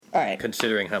All right.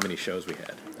 Considering how many shows we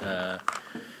had.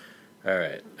 All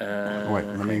right. Wait,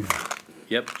 let me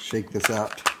shake this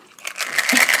out.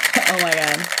 Oh, my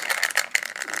God.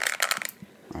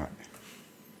 All right.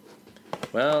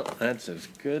 Well, that's as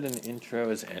good an intro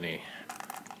as any.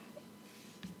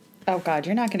 Oh, God,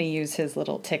 you're not going to use his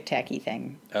little tic-tacky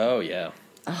thing. Oh, yeah.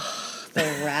 Oh, the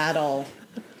rattle.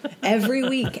 Every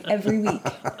week.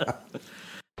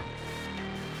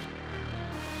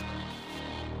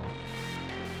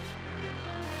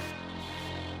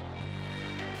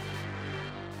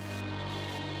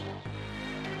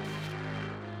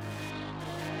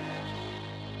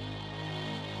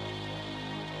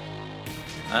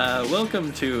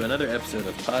 Welcome to another episode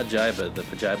of Pajiba, the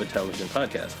Pajiba Television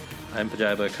Podcast. I'm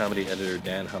Pajiba comedy editor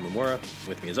Dan Hamamura.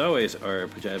 With me, as always, are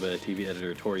Pajiba TV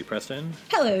editor Tori Preston.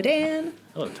 Hello, Dan.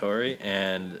 Hello, Tori.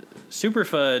 And Super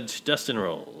Fudge Dustin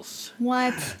Rolls.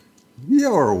 What?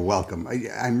 You're welcome.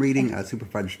 I'm reading Super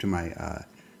Fudge to my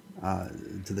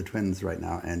to the twins right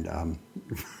now, and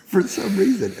for some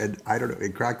reason, and I don't know,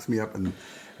 it cracks me up, and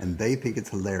they think it's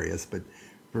hilarious, but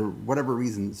for whatever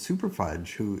reason, Super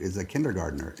Fudge, who is a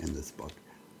kindergartner in this book,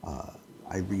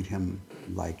 I read him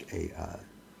like a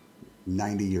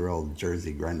 90-year-old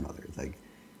Jersey grandmother. It's like,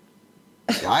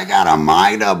 I got a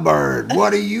Mida bird.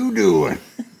 What are you doing?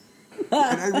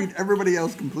 And I read everybody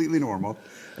else completely normal,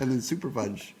 and then Super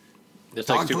Fudge It's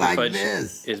talks like Super like Fudge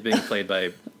this. is being played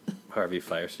by Harvey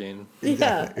Firestein.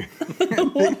 Exactly.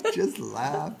 They just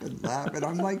laugh, and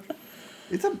I'm like,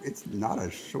 it's not a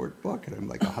short book, and I'm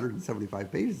like 175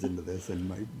 pages into this, and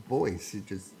my voice,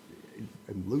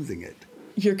 I'm losing it.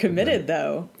 You're committed,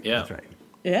 though. Yeah. That's right.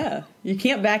 Yeah. You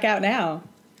can't back out now.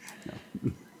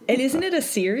 No. And isn't it a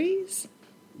series?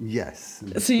 Yes.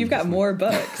 So you've got more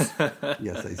books.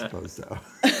 Yes, I suppose so.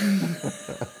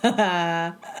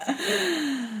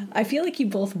 I feel like you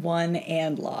both won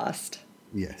and lost.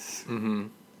 Yes.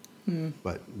 Mm-hmm.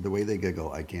 But the way they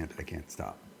giggle, I can't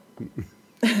stop.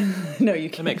 No, you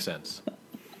can't. That makes sense.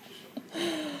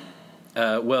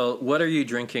 Well, what are you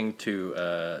drinking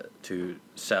to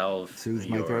soothe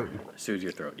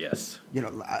your throat? Yes. You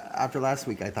know, after last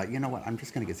week, I thought, you know what? I'm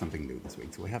just going to get something new this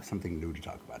week, so we have something new to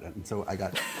talk about it. And so I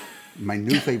got my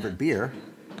new favorite beer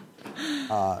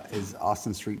is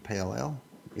Austin Street Pale Ale.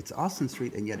 It's Austin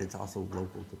Street, and yet it's also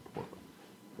local to Portland.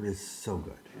 It is so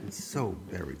good. It's so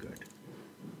very good.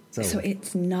 So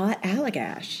it's not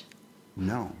Allagash.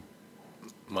 No.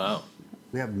 Wow.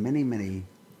 We have many, many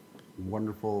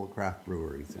wonderful craft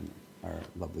breweries in our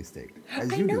lovely state. As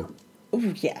you do. Oh,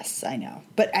 yes, I know.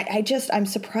 But I'm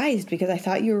surprised because I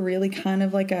thought you were really kind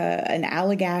of like an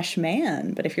Allagash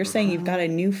man. But if you're saying you've got a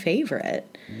new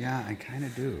favorite. Yeah, I kind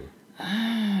of do.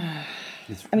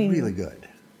 It's really good.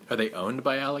 Are they owned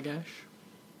by Allagash?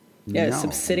 Yeah, No, a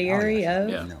subsidiary of?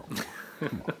 Yeah. No.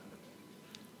 Come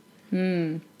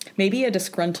on. Maybe a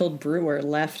disgruntled brewer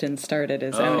left and started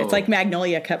his own. It's like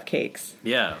Magnolia Cupcakes.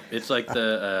 Yeah, it's like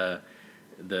the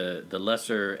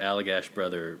lesser Allagash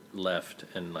brother left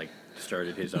and like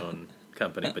started his own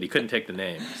company, but he couldn't take the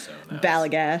name. So now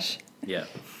Ballagash. Yeah.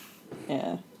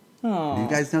 Yeah. Do you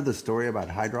guys know the story about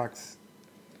Hydrox?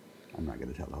 I'm not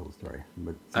going to tell the whole story,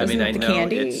 but I mean, I the know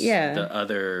candy? it's Yeah. the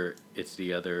other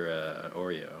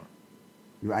Oreo.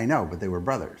 I know, but they were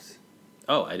brothers,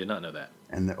 Oh, I did not know that.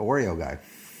 and the Oreo guy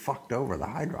fucked over the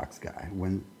Hydrox guy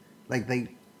when, like, they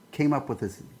came up with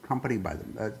this company by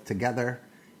them together,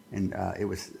 and it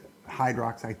was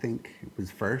Hydrox, I think, was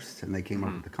first, and they came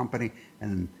up with the company,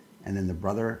 and then the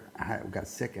brother got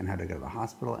sick and had to go to the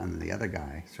hospital, and then the other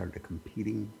guy started a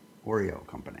competing Oreo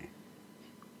company,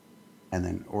 and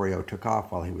then Oreo took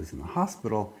off while he was in the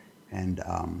hospital, and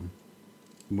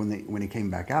when he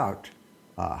came back out,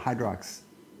 Hydrox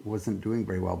wasn't doing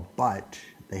very well, but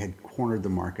they had cornered the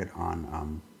market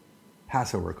on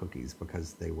Passover cookies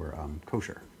because they were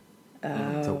kosher.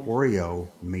 So Oreo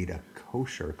made a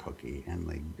kosher cookie and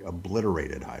they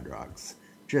obliterated Hydrox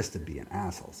just to be an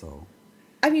asshole. So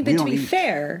I mean, but to be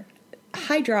fair,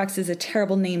 Hydrox is a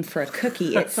terrible name for a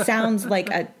cookie. It sounds like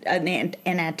an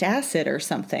antacid or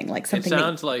something. Like something. It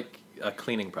sounds like a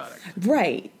cleaning product.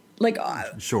 Right. Like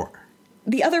sure.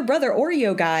 The other brother,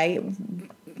 Oreo guy,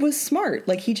 was smart.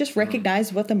 Like he just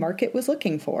recognized what the market was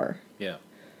looking for. Yeah.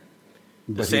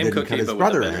 But same he didn't cookie, cut his but with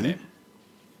brother a better in. name.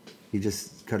 He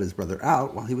just cut his brother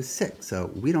out while he was sick. So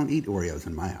we don't eat Oreos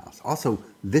in my house. Also,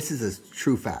 this is a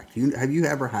true fact. Have you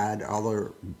ever had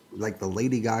like the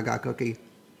Lady Gaga cookie?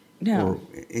 No. Or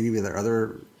any of the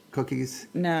other cookies?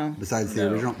 No. Besides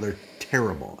the original? They're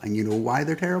terrible. And you know why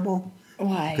they're terrible?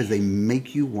 Why? Because they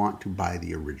make you want to buy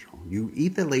the original. You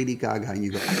eat the Lady Gaga and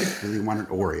you go, I just really want an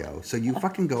Oreo. So you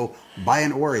fucking go buy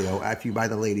an Oreo after you buy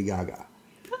the Lady Gaga.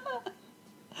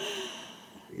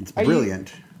 It's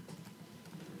brilliant,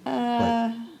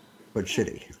 but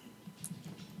shitty.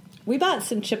 We bought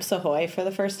some Chips Ahoy for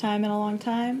the first time in a long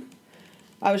time.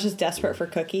 I was just desperate for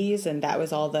cookies, and that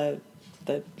was all the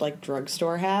like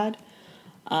drugstore had.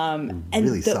 And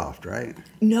really soft, right?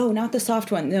 No, not the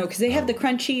soft one. No, because they have the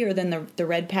crunchy, or then the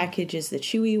red package is the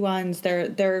chewy ones.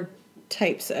 They're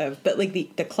types of, but like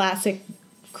the classic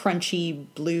crunchy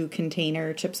blue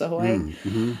container Chips Ahoy.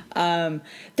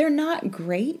 They're not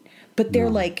great, but they're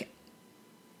like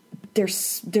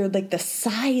they're like the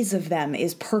size of them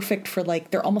is perfect for like,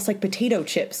 they're almost like potato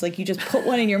chips. Like you just put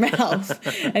one in your mouth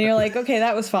and you're like, okay,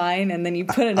 that was fine. And then you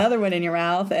put another one in your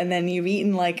mouth and then you've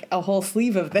eaten like a whole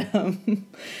sleeve of them.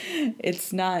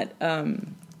 It's not,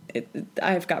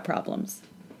 I've got problems.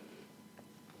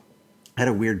 I had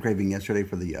a weird craving yesterday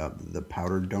for the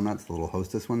powdered donuts, the little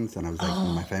Hostess ones. And I was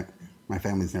like, my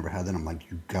family's never had them. I'm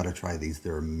like, you gotta try these.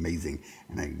 They're amazing.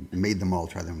 And I made them all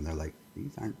try them. And they're like,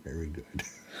 these aren't very good.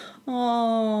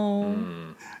 Oh.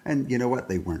 And you know what?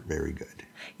 They weren't very good.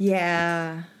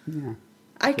 Yeah.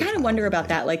 I kind of wonder about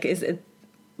that. Like, is it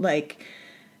like,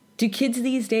 do kids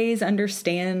these days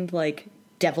understand like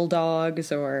devil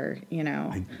dogs or, you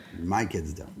know? My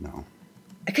kids don't know.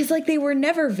 Because like they were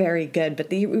never very good,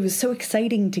 but it was so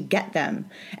exciting to get them,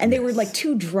 and they were like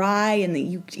too dry, and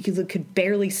you could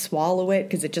barely swallow it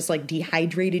because it just like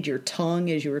dehydrated your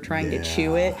tongue as you were trying to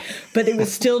chew it. But it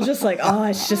was still just like, oh,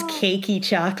 it's just cakey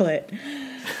chocolate.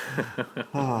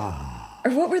 Or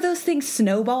what were those things?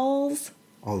 Snowballs?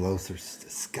 Oh, those are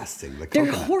disgusting.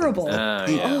 They're horrible.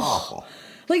 Awful.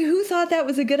 Like who thought that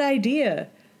was a good idea?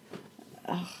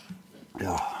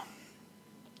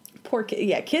 Poor kids.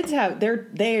 Yeah, kids have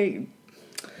they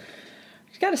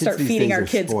got to start feeding our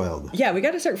kids. Spoiled. Yeah, we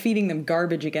got to start feeding them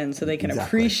garbage again so they can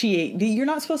appreciate. You're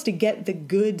not supposed to get the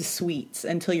good sweets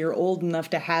until you're old enough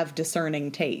to have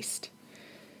discerning taste.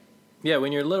 Yeah,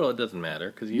 when you're little, it doesn't matter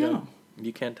because you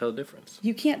can't tell the difference.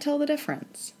 You can't tell the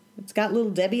difference. It's got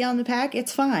Little Debbie on the pack.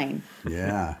 It's fine.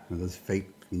 Yeah, those fake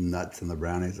nuts and the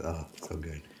brownies. Oh, so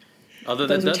good. Although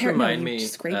that does remind me,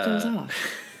 scrape those off.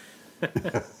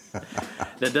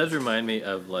 That does remind me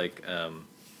of like and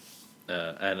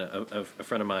a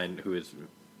friend of mine who is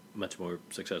much more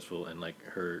successful, and like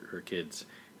her kids,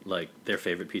 like their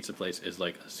favorite pizza place is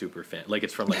like a super like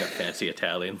it's from like a fancy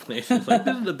Italian place. It's like,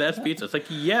 this is the best pizza. It's like,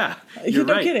 yeah, you're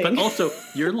right, kidding. But also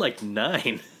you're like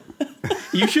 9.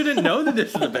 You shouldn't know that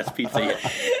this is the best pizza yet.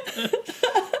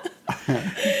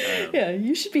 Yeah,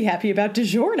 you should be happy about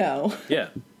DiGiorno. Yeah,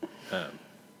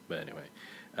 but anyway,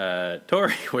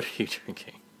 Tori, what are you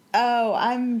drinking? Oh,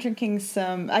 I'm drinking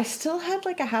some. I still had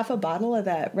like a half a bottle of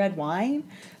that red wine,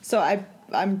 so I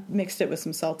mixed it with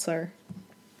some seltzer.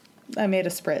 I made a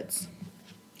spritz.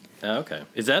 Oh, okay.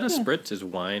 Is that a spritz? Is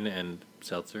wine and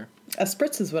seltzer? A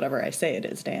spritz is whatever I say it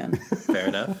is, Dan. Fair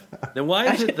enough. Then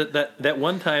why is it that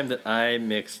one time that I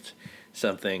mixed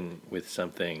something with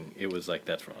something, it was like,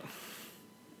 that's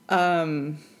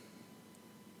wrong?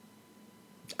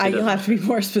 You'll have to be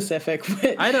more specific.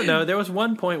 I don't know. There was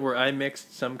one point where I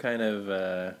mixed some kind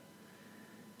of...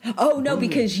 Oh, no,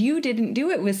 because you didn't do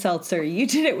it with seltzer. You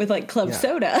did it with, like, club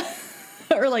soda.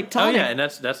 Or, like, tonic. Oh, yeah, and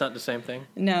that's not the same thing?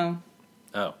 No.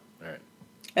 Oh, all right.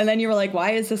 And then you were like,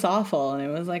 why is this awful? And it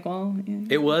was like, well... Yeah.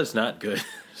 It was not good.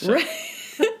 So right.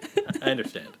 I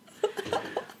understand.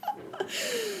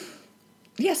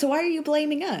 Yeah, so why are you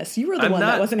blaming us? You were the one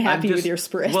that wasn't happy with your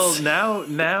spritz. Well,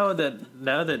 now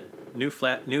that new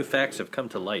facts have come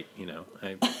to light, you know,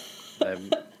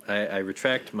 I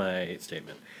retract my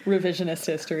statement. Revisionist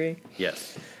history.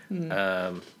 Yes.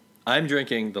 I'm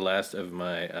drinking the last of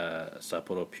my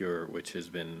Sapporo Pure, which has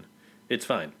been, it's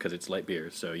fine because it's light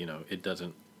beer, so you know it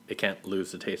can't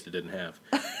lose the taste it didn't have.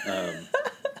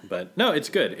 But no, it's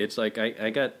good. It's like I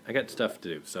got stuff to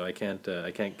do, so I can't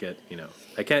get, you know,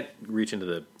 I can't reach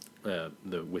into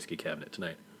the whiskey cabinet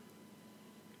tonight.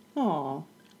 Aw.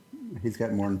 He's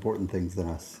got more important things than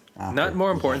us. Not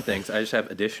more important things. I just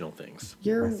have additional things.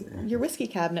 Your whiskey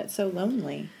cabinet's so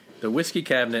lonely. The whiskey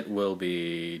cabinet will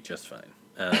be just fine.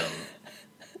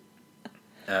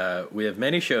 We have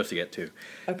many shows to get to.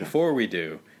 Okay. Before we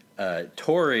do,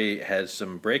 Tori has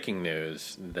some breaking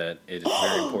news that is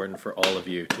very important for all of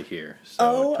you to hear.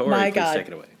 So, Tori, please take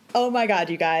it away. Oh my God,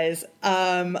 you guys.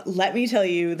 Let me tell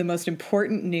you the most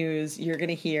important news you're going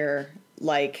to hear,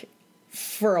 like,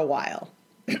 for a while.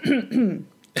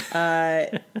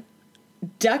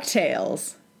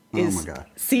 DuckTales is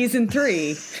season 3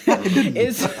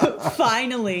 is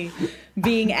finally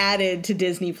being added to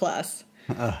Disney Plus.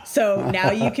 So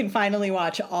now you can finally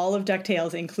watch all of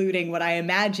DuckTales, including what I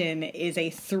imagine is a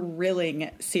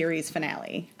thrilling series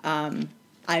finale.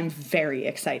 I I'm very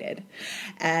excited.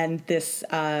 And this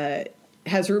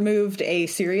has removed a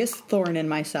serious thorn in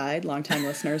my side. Longtime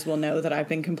listeners will know that I've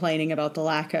been complaining about the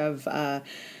lack of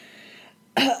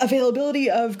availability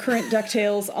of current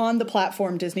DuckTales on the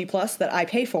platform Disney Plus that I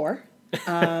pay for.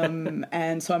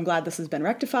 And so I'm glad this has been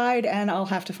rectified, and I'll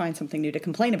have to find something new to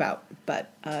complain about.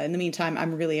 But in the meantime,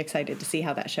 I'm really excited to see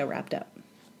how that show wrapped up.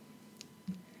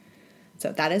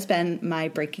 So that has been my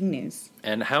breaking news.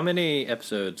 And how many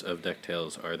episodes of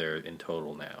DuckTales are there in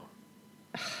total now?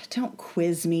 Don't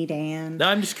quiz me, Dan. No,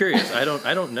 I'm just curious. I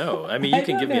don't know. I mean, you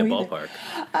can give me a ballpark.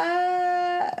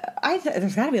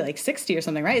 There's got to be like 60 or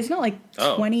something, right? Isn't it like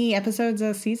 20 episodes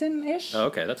a season-ish? Oh,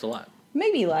 okay, that's a lot.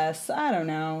 Maybe less. I don't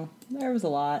know. There was a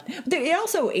lot. But it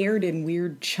also aired in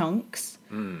weird chunks.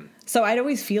 So I'd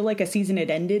always feel like a season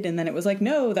had ended, and then it was like,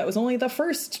 no, that was only the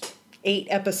first 8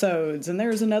 episodes, and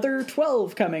there's another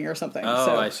 12 coming or something. Oh,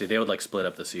 so, I see. They would like split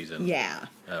up the season. Yeah.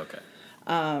 Okay.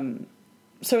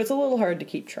 So it's a little hard to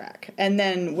keep track. And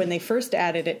then when they first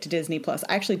added it to Disney Plus,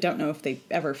 I actually don't know if they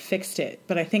ever fixed it,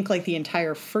 but I think like the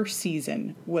entire first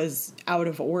season was out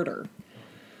of order.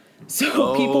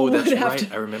 So people would have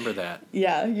to. I remember that.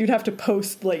 Yeah, you'd have to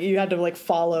post, like, you had to like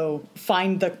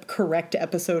find the correct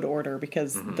episode order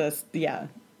because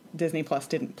Disney Plus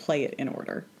didn't play it in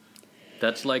order.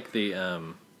 That's like the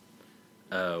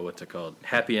what's it called?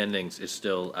 Happy Endings is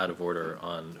still out of order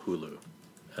on Hulu,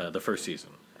 the first season.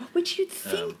 Which you'd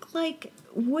think,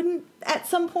 wouldn't at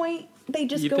some point they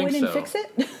just go in and fix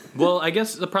it? Well, I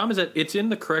guess the problem is that it's in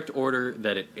the correct order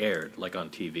that it aired, like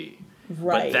on TV.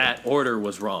 Right. But that order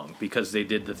was wrong because they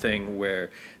did the thing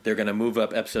where they're going to move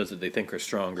up episodes that they think are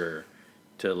stronger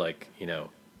to, like, you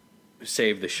know,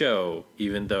 save the show,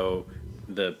 even though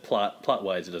the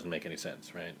plot-wise it doesn't make any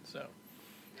sense, right? So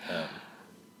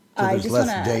there's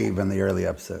less Dave in the early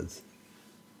episodes.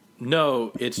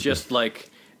 No, it's just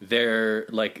like they're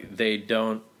like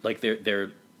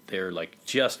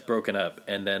just broken up,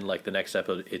 and then like the next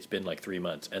episode it's been like 3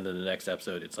 months, and then the next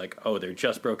episode it's like, oh, they're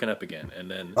just broken up again, and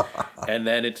then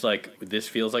it's like this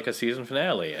feels like a season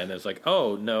finale, and it's like,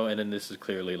 oh no, and then this is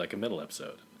clearly like a middle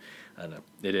episode. I don't know.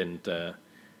 They didn't.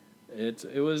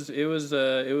 It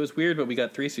was weird, but we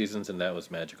got 3 seasons, and that was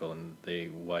magical. And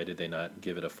why did they not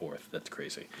give it a 4th? That's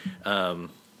crazy.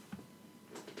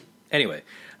 Anyway,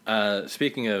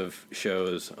 speaking of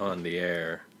shows on the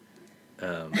air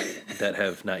that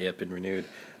have not yet been renewed,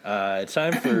 it's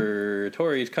time for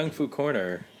Tori's Kung Fu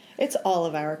Corner. It's all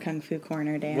of our Kung Fu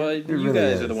Corner, Dan. Well, you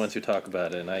guys are the ones who talk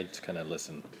about it, and I just kind of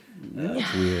listen.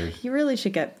 That's weird. You really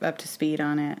should get up to speed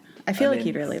on it. I feel like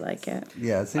you'd really like it.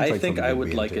 Yeah, it seems I like think I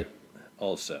would like into. it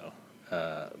also.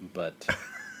 But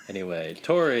anyway,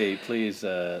 Tori, please,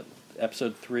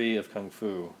 episode 3 of Kung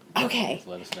Fu. Okay.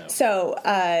 Let us know. So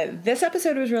this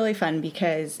episode was really fun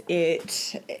because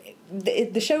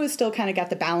the show has still kind of got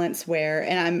the balance where,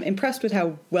 and I'm impressed with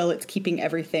how well it's keeping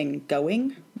everything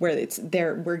going, where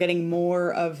we're getting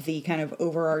more of the kind of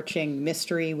overarching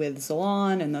mystery with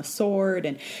Zalon and the sword,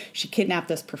 and she kidnapped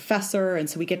this professor, and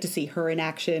so we get to see her in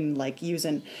action, like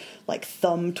using like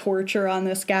thumb torture on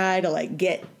this guy to like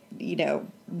get, you know,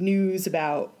 news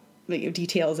about, like,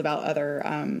 details about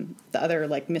the other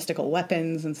like mystical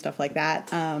weapons and stuff like that.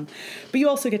 But you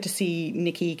also get to see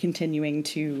Nikki continuing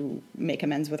to make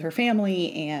amends with her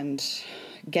family and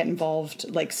get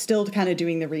involved, like still kind of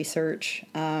doing the research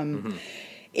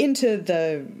into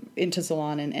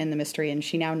Zalon and the mystery. And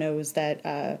she now knows that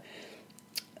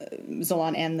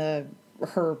Zalon and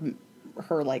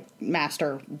her like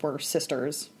master were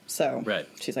sisters. So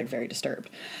she's like very disturbed.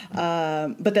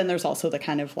 But then there's also the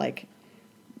kind of like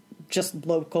just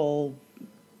local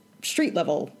street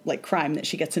level like crime that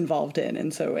she gets involved in,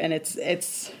 and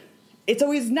it's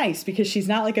always nice because she's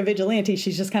not like a vigilante,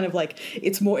 she's just kind of like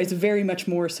it's very much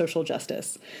more social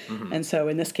justice. And so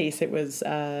in this case it was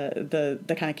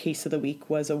the kind of case of the week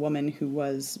was a woman who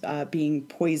was being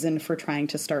poisoned for trying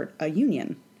to start a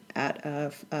union at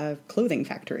a clothing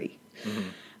factory.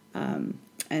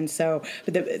 And so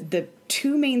the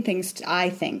 2 main things I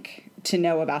think to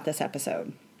know about this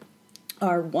episode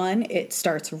are, 1, it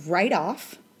starts right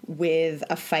off with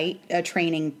a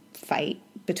training fight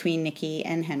between Nikki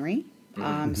and Henry.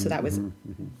 So that was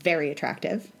very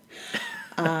attractive.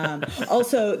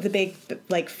 Also, the big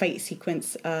like fight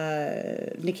sequence,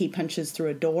 Nikki punches through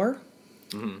a door.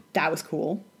 That was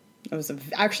cool. It was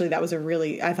I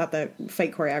thought the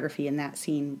fight choreography in that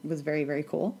scene was very, very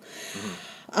cool.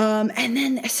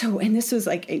 And this was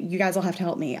like, you guys will have to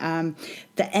help me.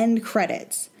 The end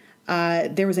credits.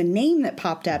 there was a name that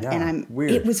popped up, and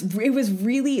weird. It was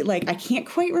really like, I can't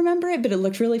quite remember it, but it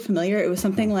looked really familiar. It was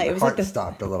something like, it was heart like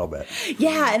stopped a little bit.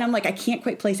 Yeah, and I'm like, I can't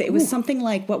quite place it. It was something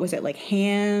like, what was it, like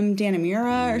Ham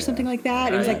Danamura or something like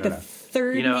that? It was like the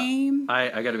third name.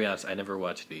 I got to be honest, I never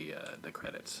watched the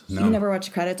credits. No. You never watched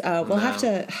the credits? We'll have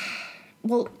to.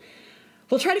 We'll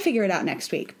try to figure it out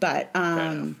next week, but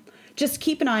just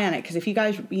keep an eye on it, because if you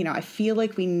guys, I feel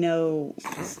like we know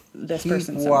this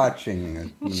person. Keep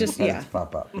watching when just the credits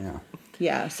pop up. Yeah.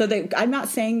 Yeah. So I'm not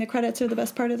saying the credits are the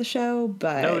best part of the show,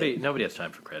 but nobody has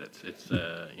time for credits. It's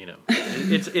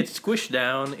it's squished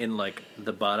down in like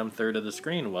the bottom third of the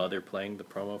screen while they're playing the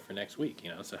promo for next week.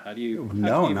 So how do you?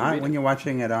 Not when you're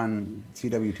watching it on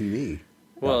CWTV.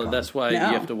 Well, that's why you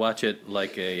have to watch it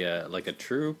like a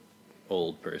true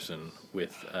old person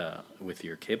with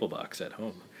your cable box at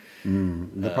home.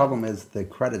 The problem is the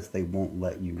credits, they won't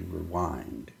let you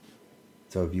rewind.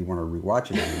 So if you want to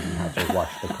rewatch it, you have to watch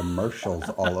the commercials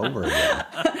all over again.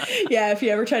 Yeah, if you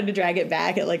ever tried to drag it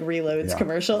back, it like reloads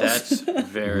commercials. That's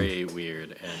very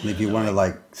weird. And if you want to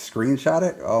like screenshot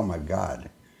it, oh my God.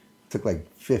 It took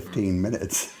like 15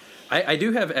 minutes. I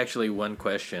do have actually one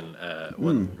question,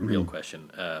 real question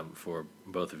for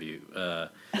both of you.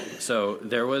 So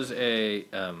there was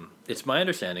it's my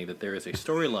understanding that there is a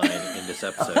storyline in this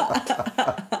episode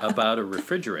about a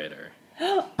refrigerator.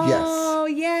 Yes. Oh,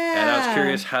 yeah. And I was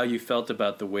curious how you felt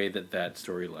about the way that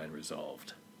storyline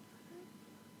resolved.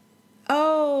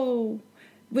 Oh,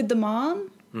 with the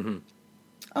mom? Mm-hmm.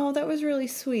 Oh, that was really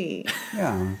sweet.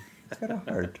 Yeah, it's got a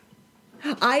heart.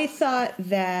 I thought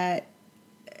that,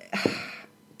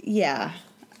 yeah.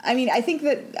 I mean, I think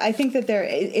that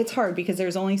it's hard because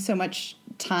there's only so much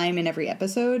time in every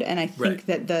episode, and I think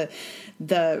that the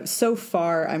so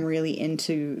far I'm really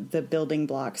into the building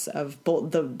blocks of both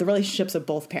the relationships of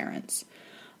both parents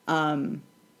in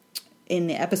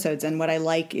the episodes. And what I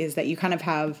like is that you kind of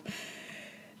have,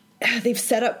 they've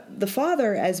set up the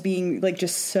father as being like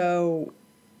just so,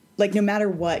 like, no matter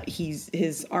what,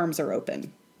 his arms are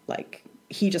open, like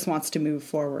he just wants to move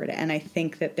forward. And I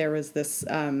think that there was this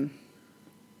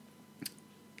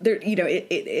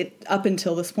it up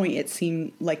until this point, it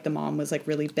seemed like the mom was like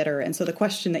really bitter. And so the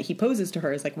question that he poses to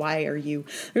her is like, why are you,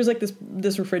 there's like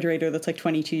this refrigerator that's like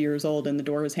 22 years old and the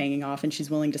door is hanging off and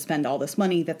she's willing to spend all this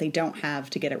money that they don't have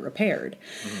to get it repaired.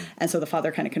 Mm-hmm. And so the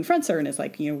father kind of confronts her and is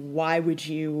like, why would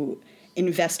you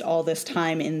invest all this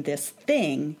time in this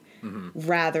thing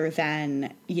rather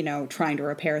than, trying to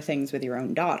repair things with your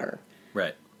own daughter?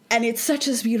 Right. And it's such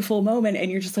a beautiful moment,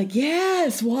 and you're just like,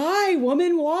 yes, why,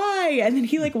 woman, why? And then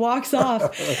he like walks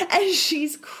off, and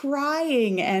she's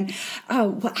crying. And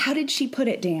how did she put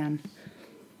it, Dan?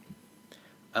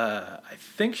 I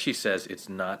think she says it's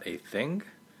not a thing.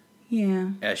 Yeah.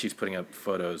 As she's putting up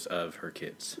photos of her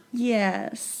kids.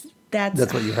 Yes,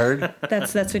 that's what you heard.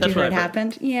 That's what you heard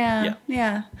happened. Yeah.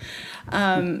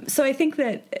 So I think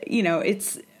that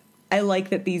I like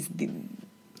that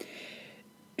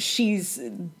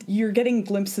you're getting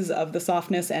glimpses of the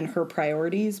softness and her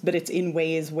priorities, but it's in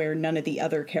ways where none of the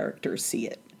other characters see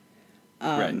it.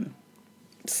 Right.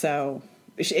 So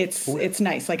it's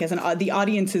nice. Like the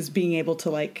audience is being able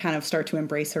to like kind of start to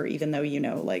embrace her, even though,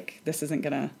 like this isn't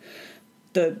gonna,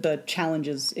 the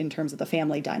challenges in terms of the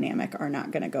family dynamic are not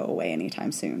going to go away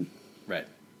anytime soon. Right.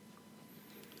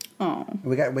 Oh,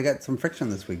 we got some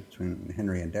friction this week between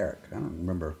Henry and Derek. I don't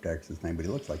remember if Derek's his name, but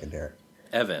he looks like a Derek.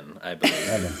 Evan, I believe.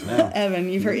 Evan,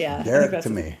 you've heard, yeah. Derek to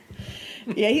me.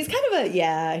 Yeah, he's kind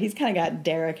of got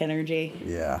Derek energy.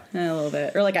 Yeah. A little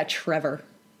bit. Or like a Trevor.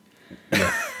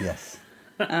 Yes.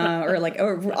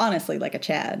 or honestly, like a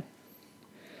Chad.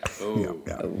 Oh.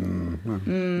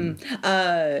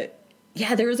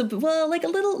 Yeah, there was a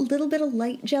little bit of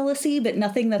light jealousy, but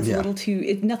nothing that's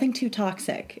nothing too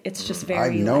toxic. It's just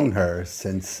very. I've known her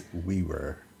since we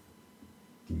were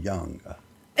young.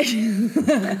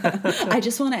 I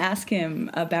just want to ask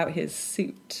him about his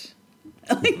suit.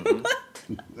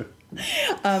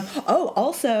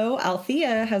 Also,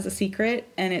 Althea has a secret,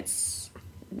 and it's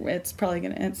probably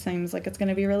it seems like it's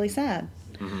gonna be really sad.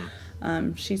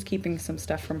 Mm-hmm. She's keeping some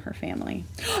stuff from her family,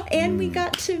 and we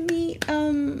got to meet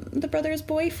the brother's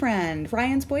boyfriend,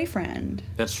 Ryan's boyfriend.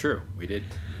 That's true. We did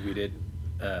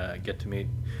get to meet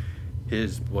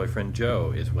his boyfriend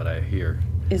Joe. Is what I hear.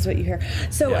 Is what you hear.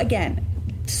 So again.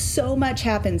 So much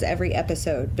happens every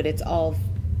episode, but it's all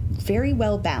very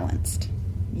well balanced.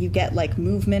 You get like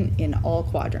movement in all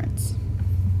quadrants.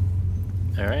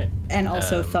 All right. And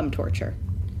also thumb torture.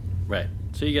 Right.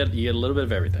 So you get a little bit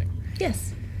of everything.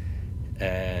 Yes.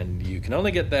 And you can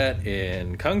only get that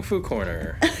in Kung Fu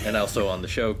Corner, and also on the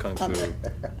show Kung Fu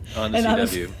on the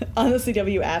CW. On the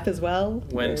CW app as well.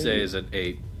 Wednesdays at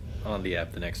 8 on the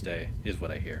app the next day is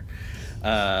what I hear.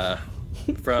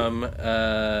 From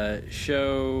a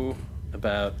show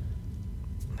about...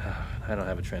 I don't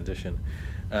have a transition.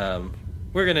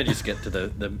 We're gonna just get to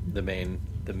the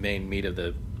main meat of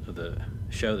the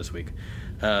show this week.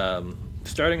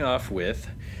 Starting off with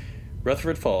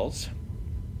Rutherford Falls.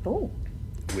 Oh.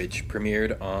 Which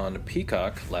premiered on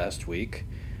Peacock last week.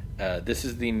 This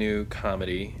is the new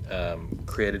comedy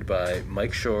created by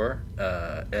Mike Shore,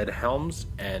 Ed Helms,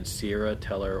 and Sierra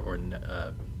Teller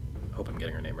hope I'm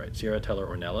getting her name right. Sierra Teller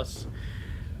Ornelas.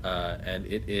 And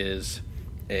it is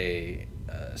a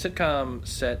sitcom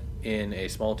set in a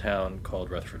small town called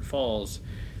Rutherford Falls.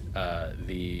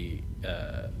 The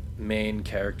main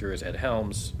character is Ed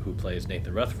Helms, who plays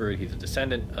Nathan Rutherford. He's a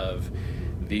descendant of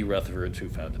the Rutherfords who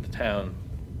founded the town.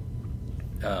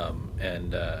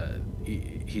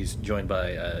 He's joined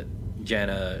by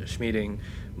Jana Schmieding,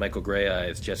 Michael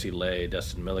Greyeyes, Jesse Lay,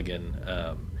 Dustin Milligan,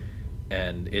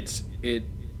 and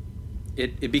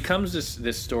it becomes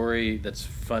this story that's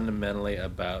fundamentally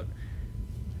about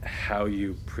how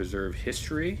you preserve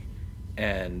history,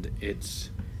 and it's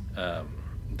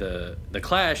the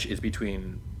clash is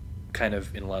between, kind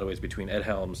of in a lot of ways, between Ed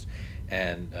Helms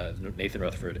and Nathan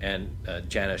Rutherford and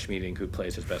Jana Schmieding, who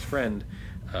plays his best friend,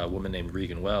 a woman named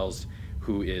Regan Wells,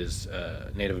 who is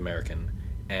Native American.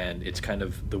 And it's kind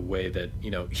of the way that,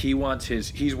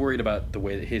 he's worried about the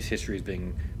way that his history is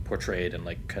being portrayed, and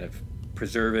like kind of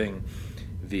preserving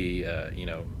the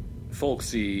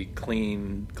folksy,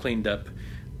 cleaned up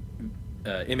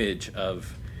image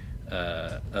of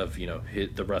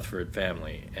the Rutherford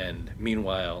family. And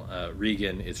meanwhile,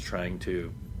 Regan is trying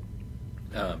to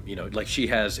she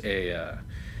has a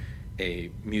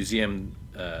museum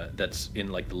that's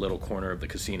in like the little corner of the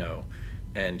casino,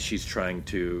 and she's trying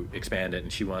to expand it,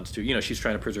 and she wants to, she's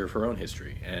trying to preserve her own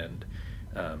history. And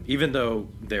even though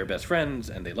they're best friends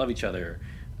and they love each other,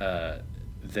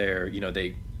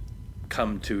 they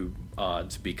come to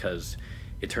odds because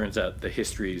it turns out the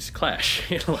histories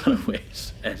clash in a lot of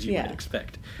ways, as you might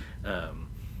expect.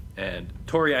 And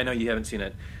Tori, I know you haven't seen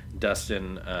it.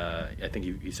 Dustin, I think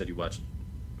you said you watched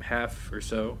half or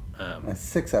so.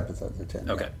 6 episodes or 10.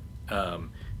 Okay.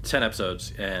 10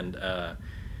 episodes. And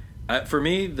for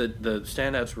me, the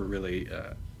standouts were really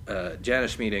Jana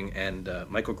Schmieding and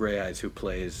Michael Greyeyes, who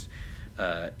plays...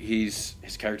 his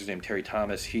character's named Terry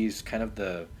Thomas. He's kind of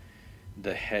the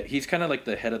head. He's kind of like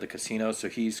the head of the casino, so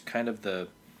he's kind of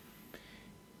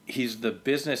he's the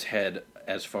business head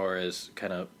as far as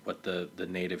kind of what the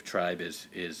native tribe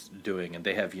is doing, and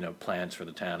they have plans for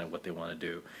the town and what they want to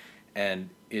do. And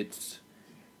it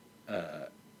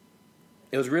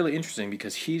was really interesting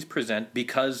because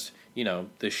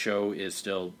the show is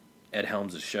still Ed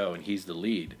Helms' show and he's the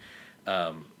lead.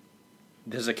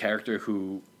 There's a character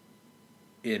who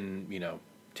in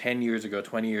 10 years ago,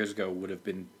 20 years ago would have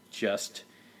been just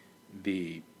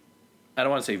I don't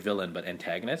want to say villain, but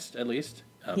antagonist at least,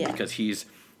 because he's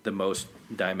the most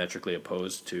diametrically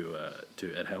opposed to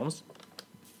Ed Helms.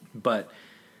 But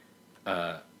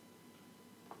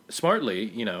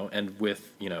smartly, and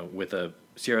with a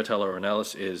Sierra Teller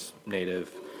Ornelas is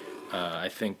Native. I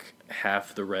think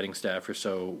half the writing staff or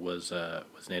so was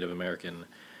Native American,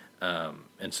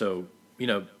 and so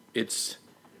it's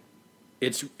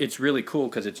really cool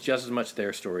because it's just as much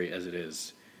their story as it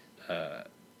is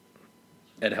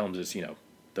Ed Helms'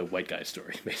 the white guy's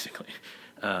story, basically.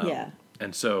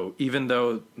 And so even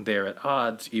though they're at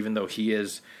odds, even though he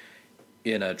is,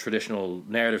 in a traditional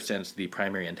narrative sense, the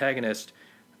primary antagonist,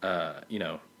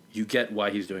 you get why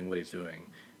he's doing what he's doing.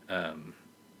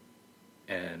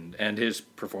 And his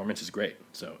performance is great.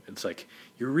 So it's like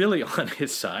you're really on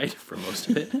his side for most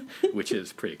of it, which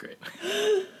is pretty great.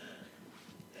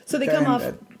 So they come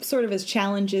off sort of as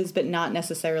challenges, but not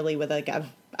necessarily with I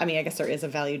guess there is a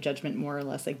value judgment more or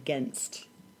less against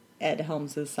Ed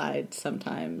Helms' side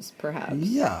sometimes, perhaps.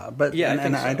 Yeah, but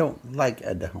I don't like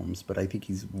Ed Helms, but I think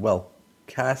he's well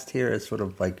cast here as sort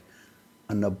of like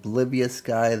an oblivious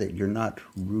guy that you're not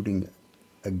rooting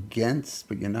against,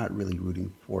 but you're not really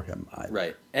rooting for him either.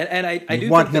 Right. And I do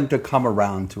want him to come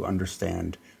around to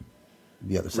understand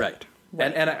the other side.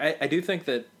 Right. And I do think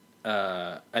that,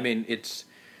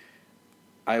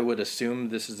 I would assume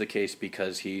this is the case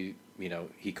because he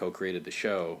co-created the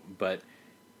show, but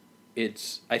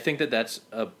I think that's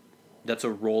a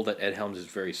role that Ed Helms is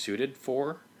very suited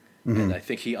for. Mm-hmm. And I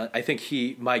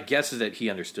think my guess is that he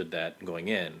understood that going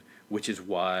in, which is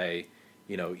why,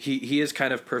 he is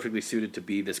kind of perfectly suited to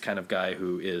be this kind of guy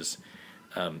who is,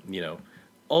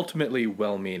 ultimately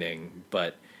well-meaning,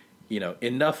 but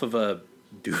enough of a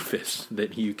doofus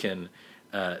that you can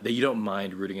that you don't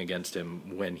mind rooting against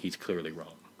him when he's clearly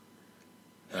wrong.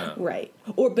 Right.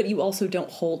 But you also don't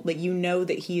hold, like,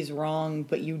 that he's wrong,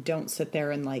 but you don't sit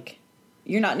there and, like,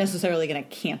 you're not necessarily going to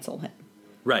cancel him.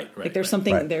 Right. Like, there's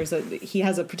something, he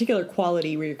has a particular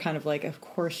quality where you're kind of like, of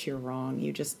course you're wrong.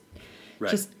 You just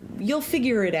you'll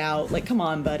figure it out. Like, come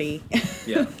on, buddy.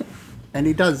 Yeah. And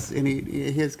he does, and he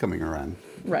is coming around.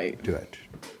 Right. To it.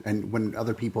 And when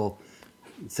other people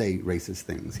say racist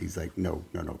things, he's like, no,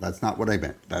 that's not what I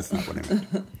meant. That's not what I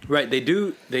meant. Right. They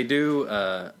do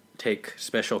take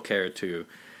special care to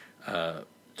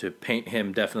paint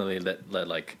him definitely that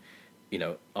like,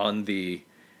 on the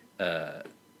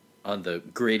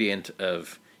gradient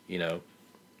of,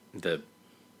 the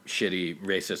shitty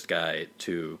racist guy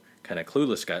to kind of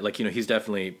clueless guy. Like, he's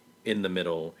definitely in the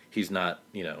middle. He's not,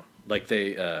 like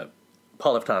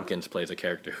Paul F. Tompkins plays a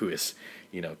character who is,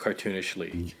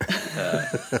 cartoonishly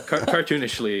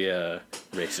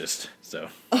racist. So.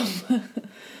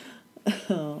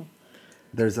 Oh.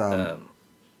 There's the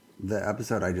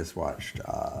episode I just watched,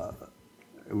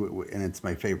 and it's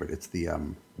my favorite. It's the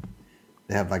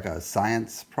they have like a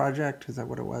science project. Is that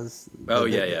what it was? Oh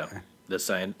yeah. The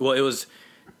science. Well, it was.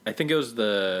 I think it was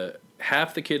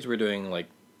half the kids were doing like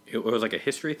it was like a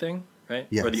history thing, right?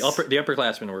 Yes. Or the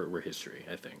upperclassmen were history,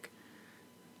 I think.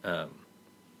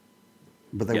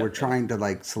 But they were trying to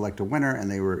like select a winner,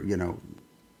 and they were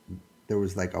there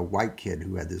was like a white kid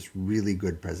who had this really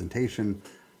good presentation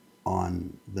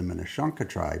on the Minneshanka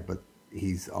tribe, but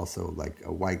he's also like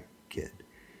a white kid.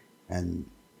 And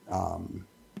I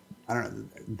don't know,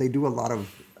 they do a lot of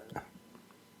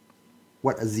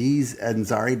what Aziz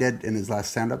Ansari did in his last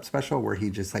stand-up special, where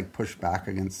he just like pushed back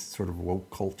against sort of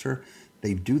woke culture.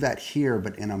 They do that here,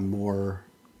 but in a more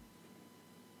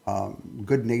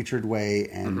good-natured way,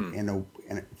 and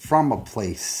from a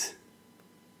place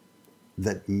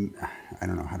that I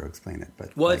don't know how to explain it,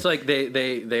 but it's like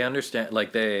they understand,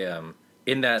 like they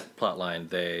in that plot line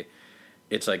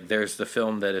it's like there's the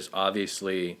film that is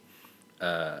obviously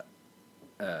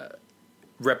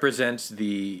represents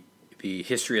the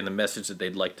history and the message that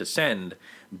they'd like to send,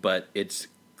 but it's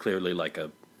clearly like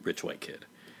a rich white kid,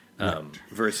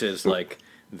 versus like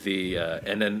the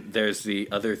and then there's the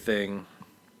other thing.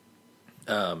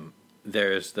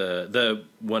 There's the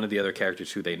one of the other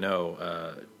characters who they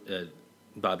know,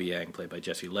 Bobby Yang, played by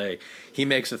Jesse Lay. He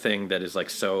makes a thing that is like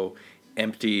so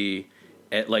empty,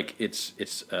 like it's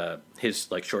his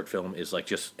like short film is like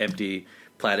just empty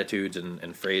platitudes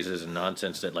and phrases and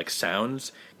nonsense that like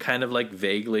sounds kind of like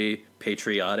vaguely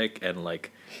patriotic and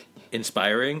like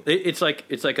inspiring. It's like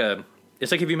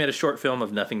if you made a short film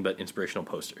of nothing but inspirational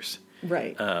posters,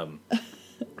 right?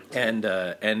 And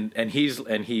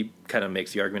he kind of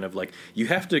makes the argument of like you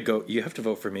have to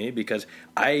vote for me because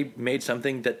I made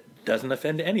something that doesn't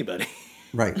offend anybody,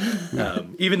 right?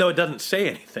 Even though it doesn't say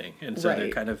anything, and so they're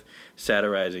kind of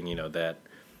satirizing,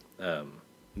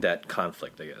 that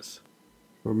conflict, I guess.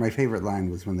 Well, my favorite line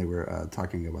was when they were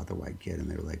talking about the white kid, and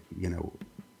they were like,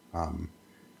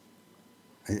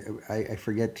 I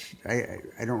forget. I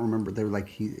don't remember. They were like,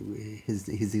 is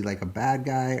he like a bad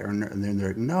guy or? And then they're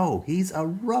like, no, he's a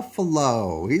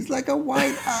Ruffalo. He's like a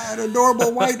white, an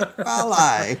adorable white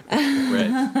ally.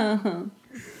 Right.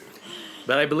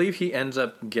 But I believe he ends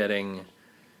up getting,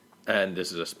 and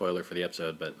this is a spoiler for the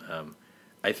episode, but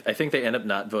I think they end up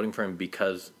not voting for him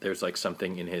because there's like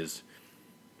something in his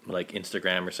like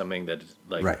Instagram or something that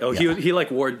like he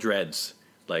like wore dreads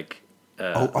like.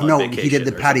 No, he did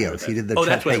the patios. He did the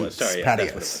that's what it was. Sorry,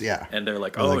 patios. Yeah, and they're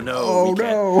like,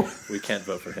 we can't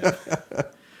vote for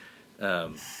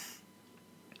him.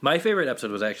 My favorite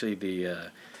episode was actually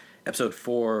the episode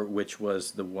 4, which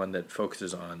was the one that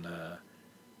focuses on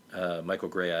Michael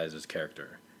Grey Eyes'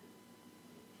 character.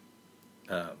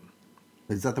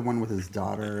 Is that the one with his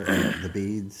daughter and the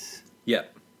beads? Yeah.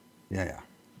 Yeah.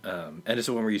 And it's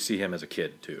the one where you see him as a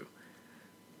kid too.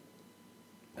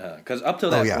 Because up to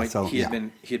that point, he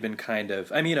had been kind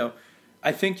of. I mean,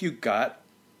 I think you got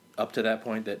up to that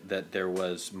point that there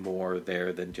was more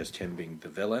there than just him being the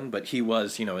villain. But he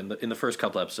was, in the first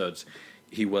couple episodes,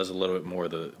 he was a little bit more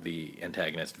the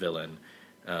antagonist villain.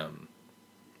 And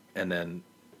then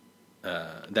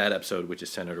that episode, which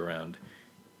is centered around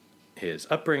his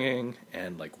upbringing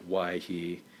and like why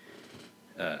he,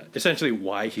 essentially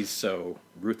why he's so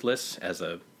ruthless as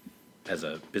a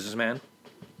businessman.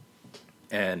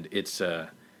 And it's, I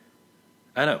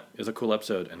don't know, it was a cool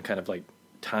episode and kind of like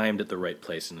timed at the right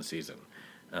place in the season.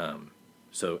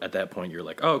 So at that point, you're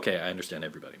like, oh, okay, I understand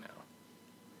everybody now.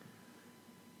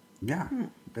 Yeah,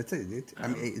 that's it. I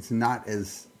mean, it's not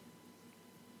as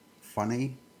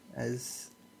funny as,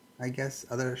 I guess,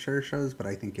 other shows, but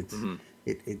I think it's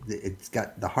it's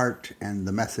got the heart, and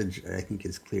the message, I think,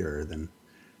 is clearer than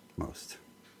most.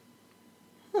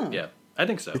 Yeah, I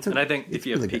think so. And I think if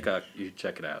you have really Peacock, you should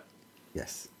check it out.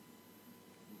 Yes.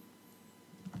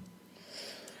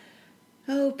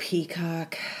 Oh,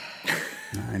 Peacock.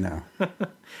 I know.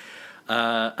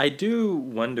 I do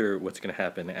wonder what's going to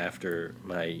happen after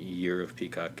my year of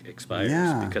Peacock expires.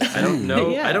 Yeah, because I don't know.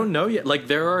 Yeah. I don't know yet. Like,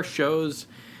 there are shows.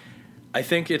 I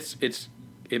think it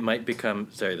might become.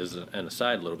 Sorry, this is an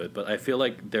aside a little bit, but I feel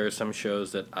like there are some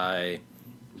shows that I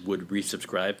would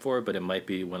resubscribe for, but it might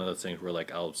be one of those things where,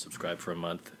 like, I'll subscribe for a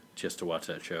month just to watch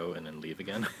that show and then leave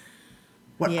again.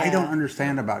 What I don't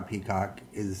understand about Peacock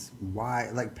is why,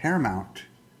 like Paramount,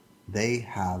 they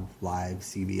have live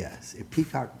CBS. If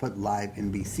Peacock put live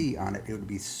NBC on it, it would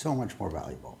be so much more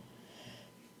valuable.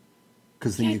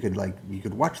 Because then you could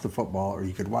watch the football, or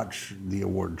you could watch the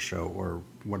award show, or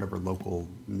whatever local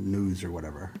news or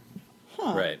whatever.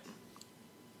 Huh. Right.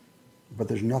 But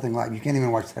there's nothing live. You can't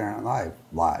even watch Saturday Night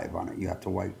Live on it. You have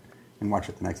to wait and watch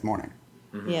it the next morning.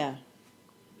 Mm-hmm. Yeah.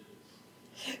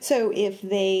 So if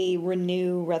they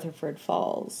renew Rutherford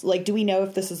Falls, like, do we know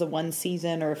if this is a one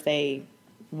season or if they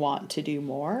want to do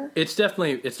more? It's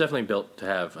definitely built to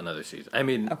have another season. I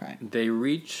mean, Okay. They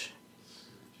reach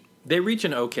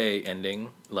an okay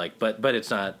ending, like, but it's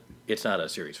not a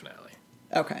series finale.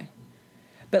 Okay.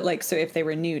 But, like, so if they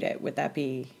renewed it, would that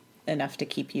be enough to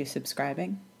keep you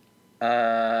subscribing?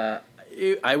 I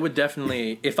would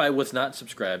definitely, if I was not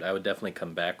subscribed, I would definitely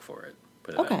come back for it.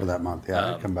 Put it Okay. For that month,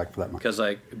 yeah. I'd come back for that month. Because,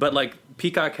 but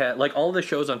Peacock had, like, all the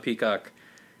shows on Peacock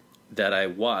that I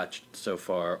watched so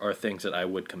far are things that I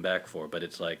would come back for, but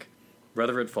it's like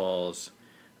Rutherford Falls,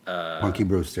 Punky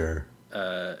Brewster.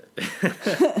 I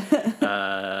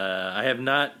have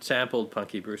not sampled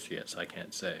Punky Brewster yet, so I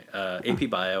can't say. AP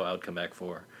Bio, I would come back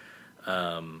for.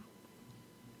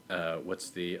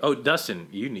 What's the? Oh, Dustin,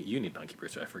 you need Punky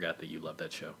Brewster. I forgot that you love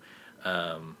that show.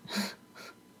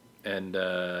 And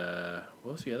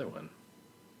what was the other one?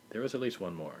 There was at least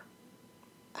one more.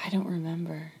 I don't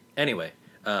remember. Anyway,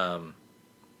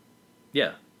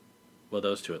 yeah. Well,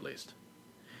 those two at least.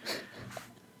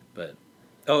 But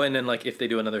and then, like, if they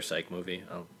do another Psych movie,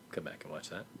 I'll come back and watch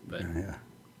that. But Yeah.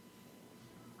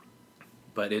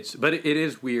 But it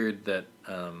is weird that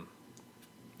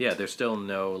there's still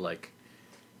no, like,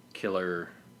 killer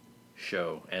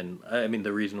show, and I mean,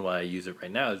 the reason why I use it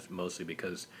right now is mostly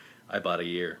because I bought a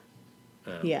year.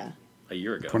 A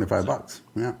year ago. $25.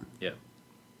 Yeah. Yeah.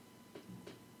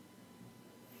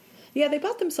 Yeah, they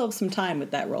bought themselves some time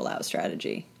with that rollout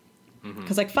strategy.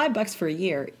 Because, like, $5 for a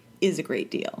year is a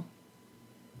great deal.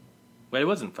 Wait, it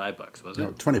wasn't $5, was it?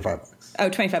 No, $25. Oh,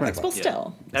 $25. Well,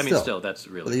 still. Yeah. I mean, still, that's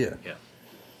really yeah.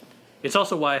 It's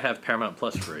also why I have Paramount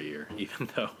Plus for a year, even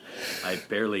though I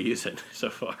barely use it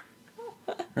so far.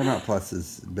 Paramount Plus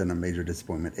has been a major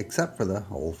disappointment, except for the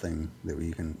whole thing that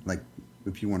you can, like,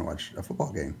 if you want to watch a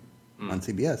football game on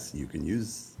CBS, you can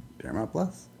use Paramount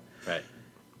Plus. Right.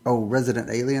 Oh, Resident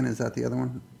Alien, is that the other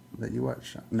one that you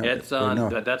watch? No, That's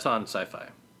on Sci-Fi.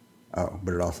 Oh,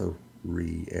 but it also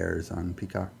re-airs on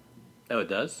Peacock. Oh, it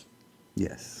does?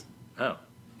 Yes. Oh,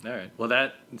 all right. Well,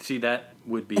 that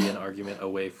would be an argument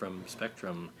away from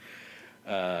Spectrum.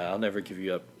 I'll never give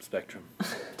you up, Spectrum.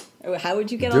 How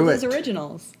would you get all those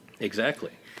originals?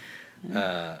 Exactly.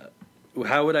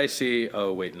 How would I see?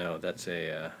 Oh, wait, no, that's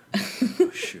a.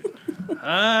 Oh, shoot.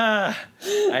 I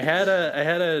had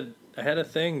a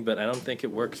thing, but I don't think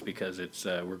it works because it's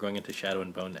we're going into Shadow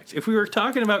and Bone next. If we were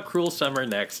talking about Cruel Summer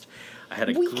next, I had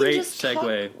a great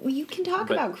segue. You can talk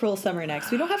about Cruel Summer next.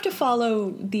 We don't have to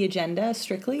follow the agenda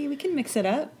strictly. We can mix it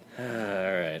up. All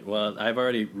right. Well, I've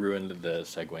already ruined the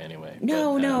segue anyway.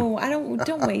 No, I don't.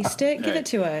 Don't waste it. Give it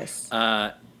to us.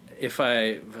 What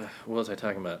was I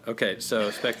talking about? Okay, so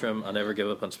Spectrum, I'll never give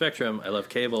up on Spectrum. I love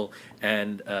cable,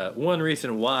 and one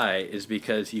reason why is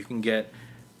because you can get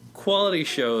quality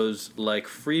shows like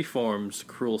Freeform's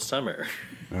Cruel Summer.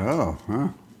 Oh, huh.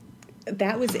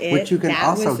 That was it. Which you can that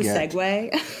also was the get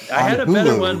segue. I had a Hulu.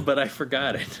 better one, but I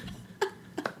forgot it.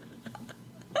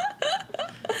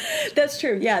 That's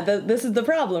true. Yeah, this is the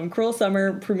problem. Cruel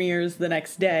Summer premieres the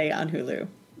next day on Hulu.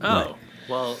 Oh, Right.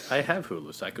 Well, I have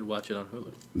Hulu, so I could watch it on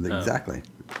Hulu. Exactly.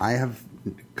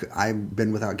 I've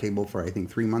been without cable for, I think,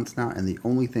 3 months now, and the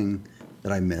only thing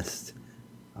that I missed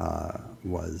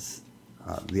was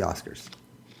the Oscars.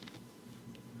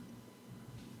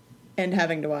 And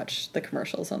having to watch the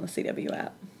commercials on the CW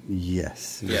app.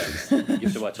 Yes. Yeah, you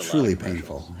have to watch a lot. Truly of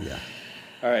commercials. painful. Yeah.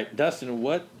 All right, Dustin,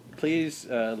 please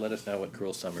let us know what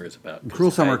Cruel Summer is about.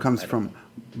 Cruel Summer comes from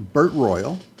Burt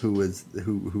Royal, who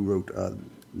wrote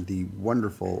the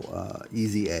wonderful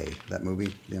Easy A, that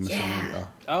movie, the Amazon movie.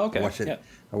 Oh, okay.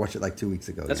 I watched it like 2 weeks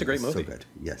ago. That's a great movie. So good.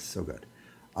 Yes, so good.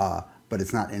 But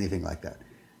it's not anything like that.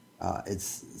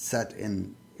 It's set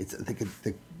in.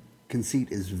 The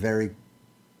conceit is very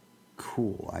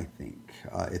cool. I think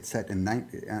it's set in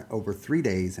over 3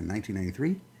 days in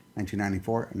 1993,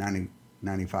 1994, and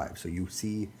 1995. So you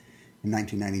see, in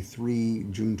 1993,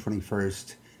 June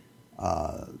 21st,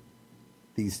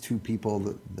 these two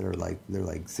people. They're like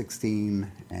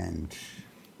 16, and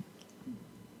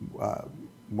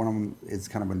one of them is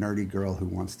kind of a nerdy girl who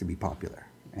wants to be popular,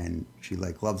 and she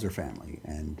like loves her family.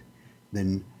 And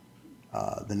then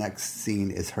the next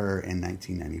scene is her in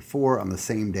 1994 on the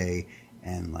same day,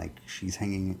 and like she's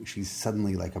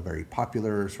suddenly like a very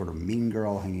popular sort of mean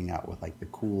girl hanging out with like the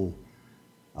cool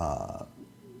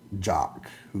jock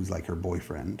who's like her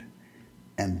boyfriend.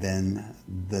 And then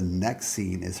the next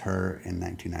scene is her in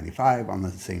 1995 on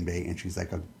the same day, and she's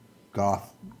like a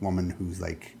goth woman who's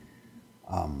like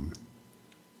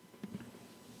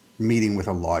meeting with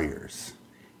lawyers.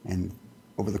 And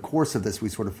over the course of this, we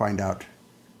sort of find out,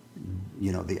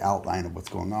 the outline of what's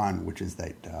going on, which is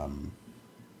that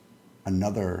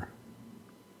another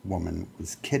woman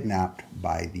was kidnapped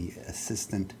by the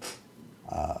assistant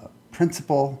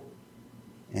principal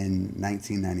in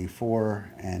 1994,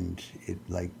 and it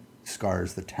like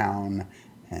scars the town,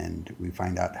 and we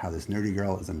find out how this nerdy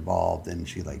girl is involved, and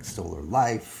she like stole her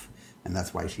life, and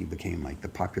that's why she became like the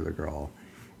popular girl.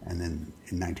 And then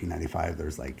in 1995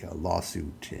 there's like a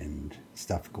lawsuit and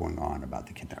stuff going on about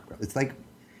the kidnapped girl. It's like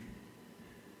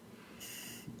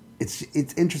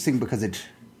it's interesting because it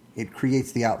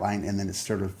creates the outline, and then it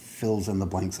sort of fills in the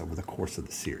blanks over the course of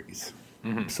the series.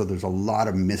 Mm-hmm. So there's a lot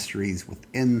of mysteries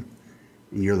within.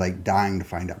 And you're like dying to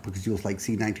find out, because you'll like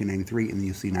see 1993 and then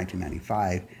you'll see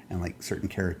 1995, and like certain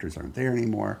characters aren't there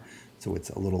anymore. So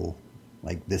it's a little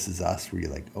like This Is Us, where you're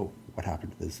like, oh, what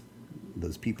happened to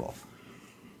those people?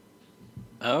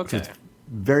 Okay. So it's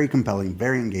very compelling,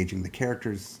 very engaging. The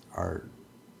characters are,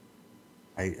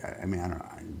 I mean, I don't know,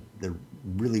 they're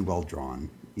really well drawn,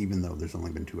 even though there's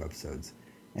only been 2 episodes.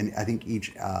 And I think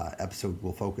each episode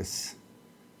will focus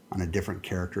on a different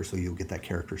character, so you'll get that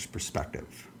character's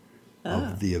perspective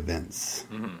of the events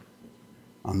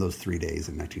on those 3 days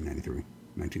in 1993,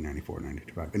 1994,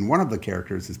 1995. And one of the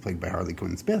characters is played by Harley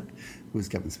Quinn Smith, who's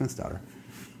Kevin Smith's daughter.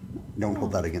 Don't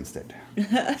hold that against it.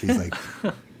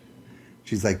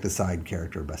 She's like the side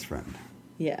character best friend.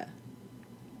 Yeah.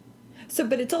 So,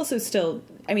 but it's also still,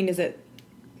 I mean, is it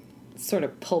sort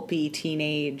of pulpy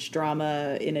teenage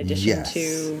drama in addition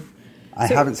to... I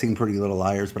haven't seen Pretty Little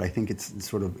Liars, but I think it's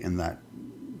sort of in that,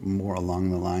 more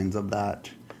along the lines of that.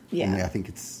 Yeah. And I think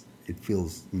it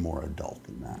feels more adult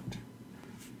than that.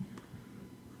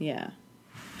 Yeah.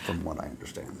 From what I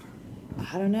understand.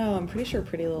 I don't know. I'm pretty sure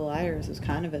Pretty Little Liars is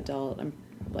kind of adult. I'm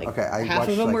like, okay, half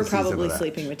of them like were probably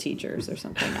sleeping with teachers or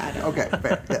something. I don't know. Okay,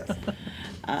 fair, yes.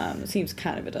 It seems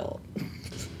kind of adult.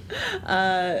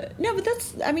 No, but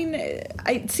that's, I mean,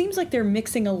 it seems like they're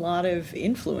mixing a lot of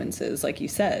influences, like you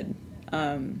said.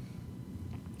 And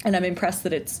I'm impressed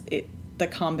that the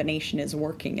combination is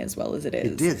working as well as it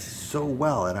is. It did so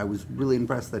well, and I was really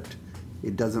impressed that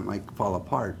it doesn't like fall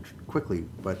apart quickly,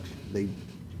 but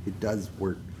it does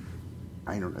work.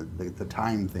 I don't know, the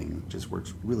time thing just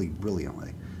works really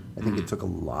brilliantly. I think it took a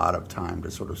lot of time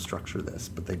to sort of structure this,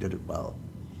 but they did it well.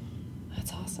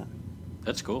 That's awesome.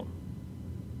 That's cool.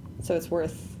 So it's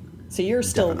worth. So you're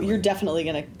definitely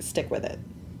going to stick with it.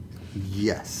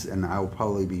 Yes, and I'll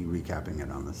probably be recapping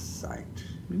it on the site.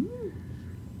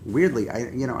 Weirdly,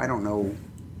 I don't know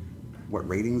what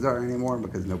ratings are anymore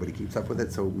because nobody keeps up with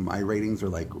it. So my ratings are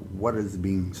like, what is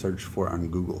being searched for on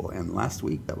Google? And last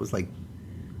week, that was like,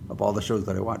 of all the shows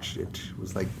that I watched, it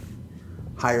was like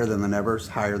higher than The Nevers,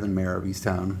 higher than Mayor of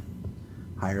Easttown,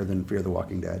 higher than Fear the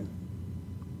Walking Dead.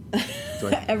 So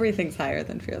Everything's higher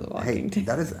than Fear the Walking Dead.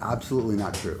 That is absolutely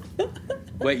not true.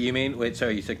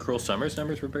 Sorry, you said Cruel Summer's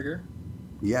numbers were bigger?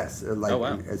 Yes,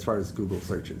 as far as Google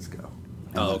searches go.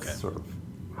 And okay. That's sort of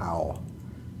how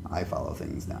I follow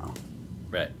things now.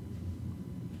 Right.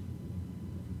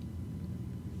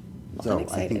 So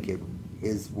I think it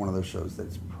is one of those shows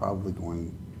that's probably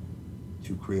going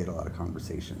to create a lot of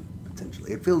conversation,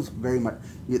 potentially. It feels very much...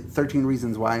 13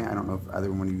 Reasons Why, I don't know if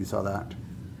either one of you saw that.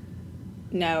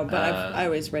 No, but I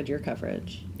always read your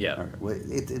coverage. Yeah. Right. Well,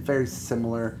 it's very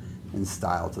similar in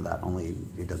style to that, only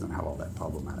it doesn't have all that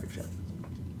problematic shit.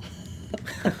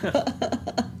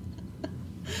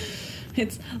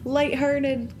 It's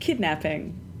lighthearted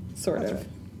kidnapping, sort That's of.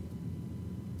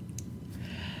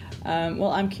 Right.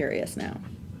 Well, I'm curious now.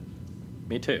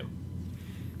 Me too.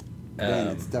 Dan,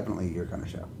 it's definitely your kind of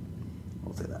show.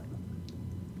 We'll say that.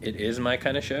 It is my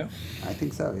kind of show? I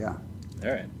think so, yeah.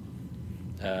 All right.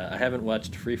 I haven't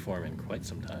watched Freeform in quite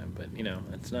some time, but,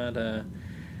 it's not...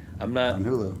 I'm not... On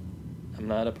Hulu. I'm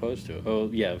not opposed to it. Oh,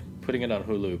 yeah, putting it on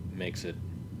Hulu makes it...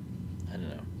 I don't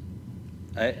know.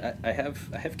 I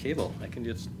have cable. I can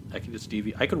just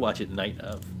DV. I could watch it night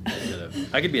of.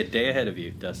 I could be a day ahead of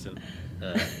you, Dustin,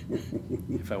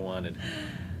 if I wanted.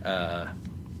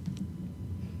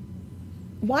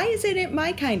 Why isn't it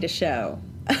my kind of show?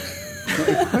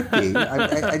 It could be.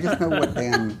 I just know what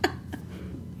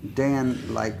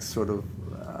Dan likes. Sort of.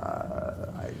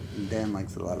 Dan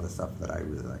likes a lot of the stuff that I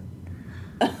really like.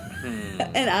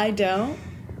 And I don't.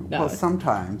 No. Well,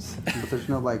 sometimes, but there's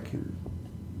no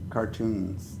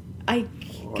cartoons. God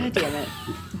damn it!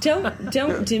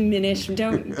 Don't diminish.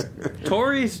 Don't.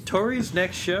 Tori's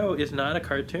next show is not a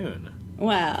cartoon.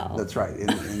 Wow. That's right, and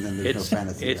then there's no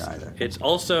fantasy there either. It's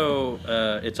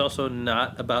also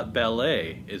not about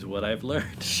ballet, is what I've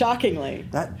learned. Shockingly.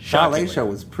 That ballet show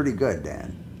was pretty good,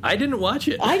 Dan. I didn't watch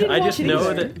it. I just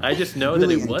know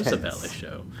that it was a ballet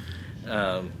show.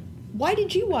 Why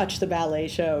did you watch the ballet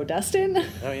show, Dustin?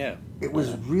 Oh yeah, it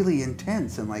was really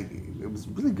intense and it was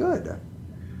really good.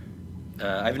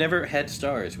 I've never had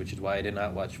stars, which is why I did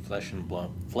not watch Flesh and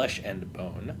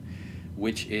Bone,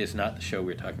 which is not the show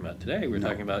we're talking about today. We're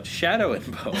talking about Shadow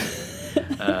and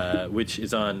Bone, which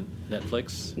is on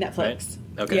Netflix. Right?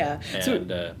 Okay. Yeah.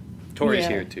 And Tori's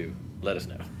here to let us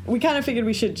know. We kind of figured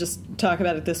we should just talk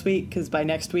about it this week, because by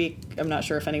next week, I'm not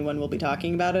sure if anyone will be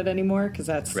talking about it anymore, because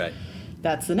that's the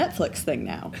Netflix thing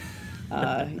now.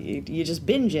 You just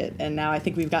binge it, and now I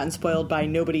think we've gotten spoiled by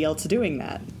nobody else doing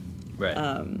that.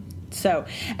 Right. So,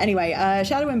 anyway,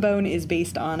 Shadow and Bone is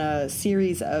based on a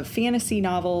series of fantasy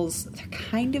novels. They're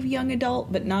kind of young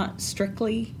adult, but not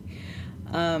strictly,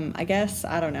 I guess.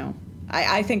 I don't know.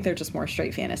 I think they're just more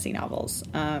straight fantasy novels.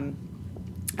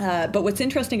 But what's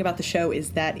interesting about the show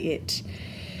is that it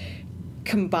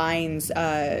combines, the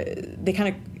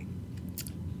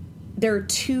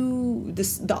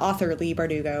author, Lee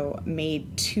Bardugo,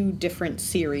 made two different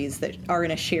series that are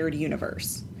in a shared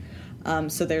universe.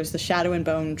 So there's the Shadow and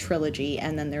Bone trilogy,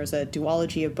 and then there's a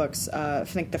duology of books. I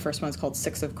think the first one's called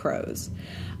Six of Crows.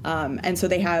 And so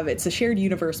it's a shared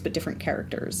universe, but different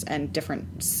characters and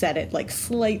set at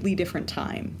slightly different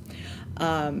time.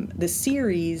 The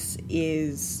series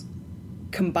is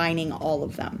combining all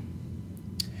of them.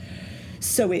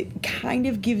 So it kind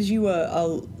of gives you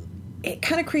it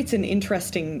kind of creates an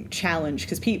interesting challenge,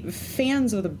 because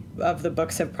fans of the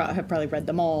books have probably read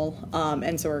them all,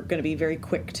 and so are going to be very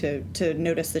quick to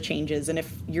notice the changes. And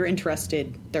if you're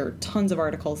interested, there are tons of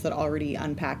articles that already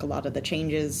unpack a lot of the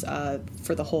changes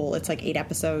for the whole. It's 8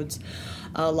 episodes.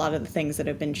 A lot of the things that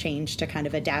have been changed to kind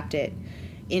of adapt it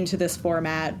into this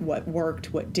format, what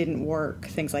worked, what didn't work,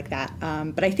 things like that.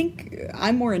 But I think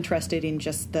I'm more interested in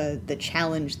just the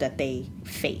challenge that they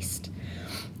faced.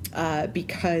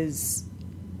 Because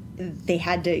they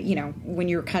had to, when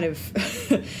you're kind of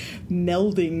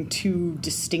melding two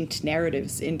distinct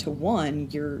narratives into one,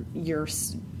 you're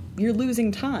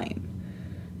losing time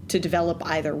to develop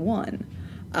either one.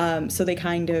 So they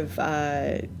kind of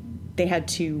they had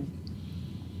to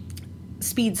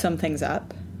speed some things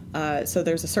up. So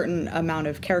there's a certain amount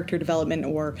of character development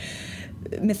or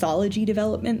mythology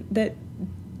development that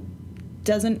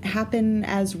doesn't happen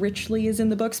as richly as in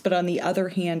the books, but on the other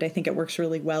hand, I think it works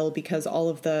really well because all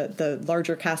of the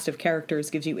larger cast of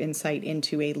characters gives you insight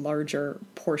into a larger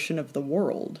portion of the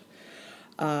world.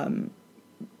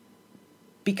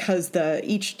 Because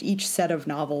each set of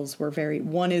novels were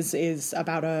one is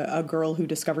about a girl who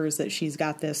discovers that she's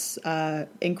got this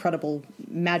incredible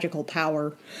magical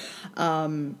power,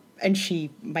 and she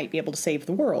might be able to save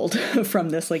the world from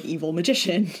this evil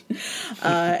magician.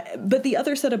 But the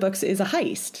other set of books is a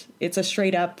heist. It's a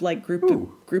straight up group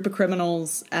of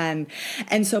criminals, and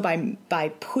so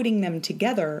by putting them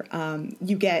together,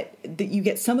 you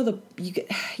get some of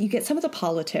the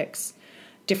politics,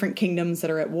 different kingdoms that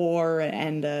are at war,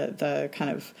 and the kind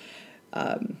of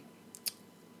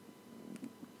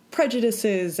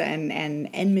prejudices and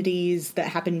enmities that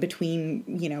happen between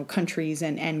countries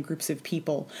and groups of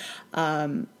people,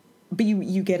 but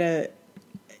you get a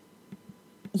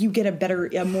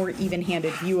more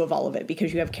even-handed view of all of it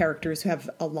because you have characters who have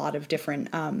a lot of different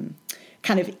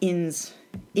kind of ins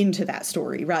into that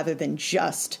story rather than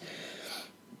just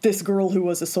this girl who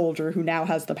was a soldier who now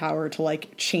has the power to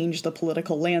change the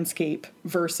political landscape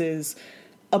versus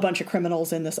a bunch of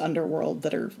criminals in this underworld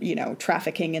that are,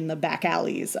 trafficking in the back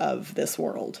alleys of this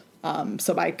world.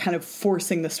 So by kind of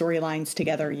forcing the storylines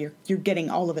together, you're getting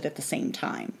all of it at the same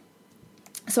time.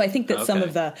 So I think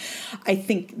that I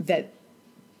think that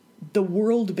the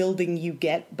world building you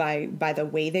get by the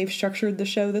way they've structured the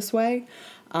show this way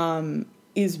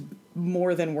is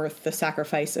more than worth the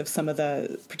sacrifice of some of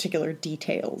the particular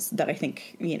details that I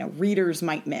think, readers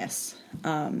might miss.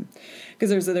 Because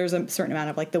there's a certain amount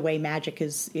of like the way magic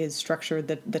is structured,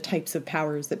 the types of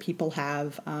powers that people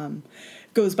have,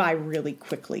 goes by really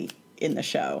quickly in the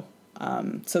show.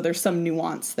 So there's some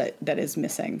nuance that is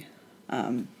missing.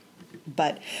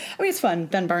 But I mean, it's fun.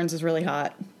 Ben Barnes is really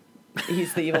hot.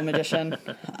 He's the evil magician.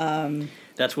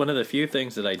 That's one of the few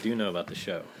things that I do know about the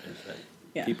show, is that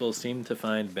people seem to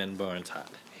find Ben Barnes hot.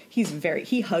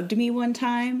 He hugged me one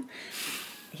time.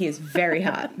 He is very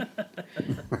hot.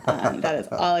 That is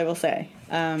all I will say.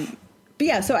 But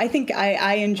yeah, so I think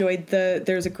I enjoyed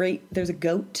there's a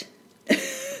goat.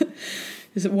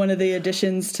 Is one of the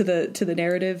additions to the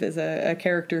narrative is a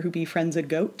character who befriends a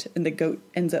goat, and the goat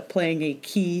ends up playing a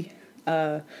key,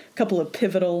 couple of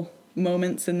pivotal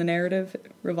moments in the narrative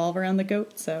revolve around the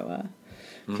goat. So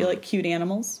if you like cute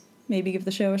animals, maybe give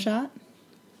the show a shot.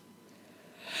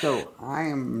 So I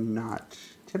am not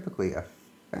typically a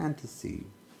fantasy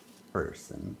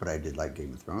person, but I did like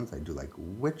Game of Thrones. I do like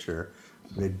Witcher,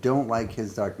 but I don't like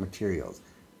his Dark Materials.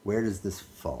 Where does this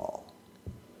fall?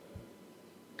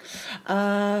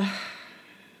 I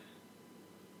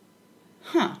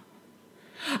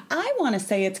want to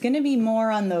say it's going to be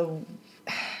more on the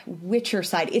Witcher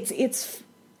side. It's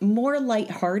more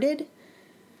lighthearted.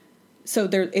 So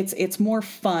it's more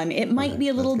fun. It might be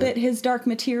a little bit his Dark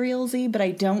Materials-y, but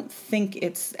I don't think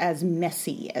it's as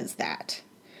messy as that.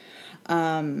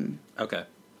 Okay.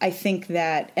 I think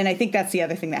that's the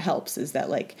other thing that helps is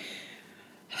that like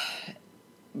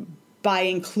by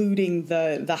including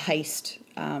the heist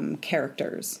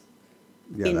characters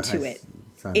into it,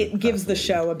 it gives the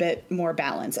show a bit more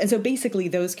balance. And so basically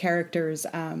those characters,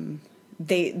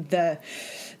 the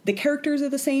characters are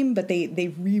the same, but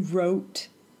they rewrote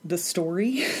the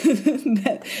story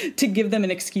to give them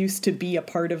an excuse to be a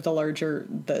part of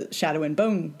the Shadow and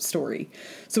Bone story.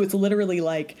 So it's literally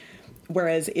like,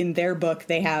 whereas in their book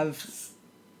they have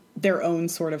their own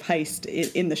sort of heist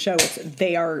in the show,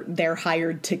 they're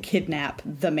hired to kidnap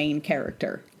the main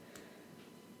character.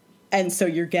 And so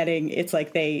it's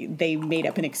like they made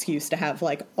up an excuse to have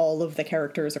like all of the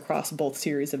characters across both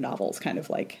series of novels kind of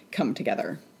like come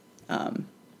together.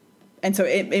 And so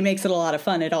it makes it a lot of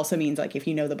fun. It also means like if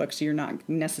you know the books, you're not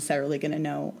necessarily going to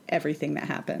know everything that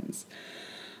happens.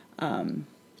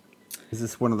 Is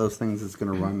this one of those things that's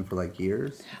going to run for like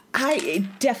years? I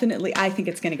think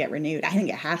it's going to get renewed. I think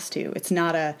it has to. It's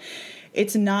not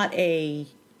a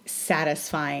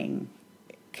satisfying.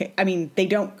 I mean, they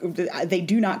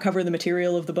do not cover the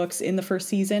material of the books in the first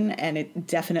season, and it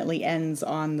definitely ends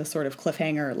on the sort of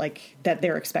cliffhanger like that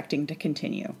they're expecting to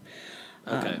continue.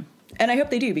 Okay. And I hope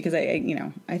they do, because I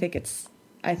think it's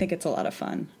a lot of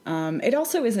fun. It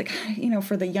also is like,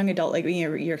 for the young adult, like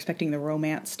you're expecting the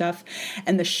romance stuff,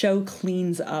 and the show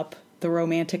cleans up the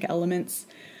romantic elements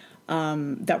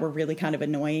that were really kind of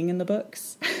annoying in the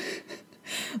books.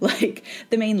 Like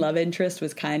the main love interest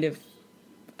was kind of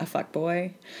a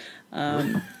fuckboy.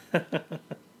 And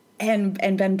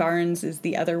Ben Barnes is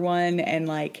the other one, and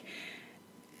like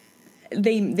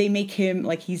they make him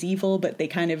like he's evil, but they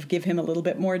kind of give him a little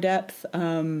bit more depth.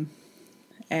 And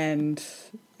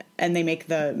they make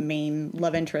the main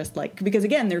love interest like, because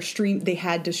again they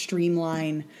had to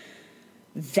streamline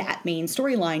that main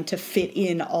storyline to fit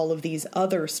in all of these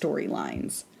other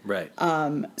storylines. Right.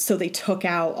 So they took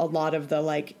out a lot of the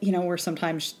like, where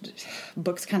sometimes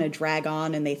books kind of drag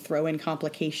on and they throw in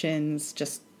complications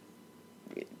just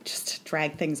to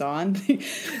drag things on.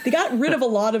 They got rid of a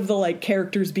lot of the like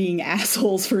characters being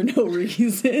assholes for no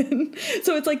reason.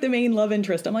 So it's like the main love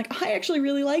interest. I'm like, I actually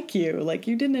really like you. Like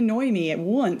you didn't annoy me at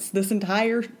once this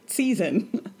entire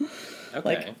season. Okay.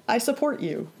 Like I support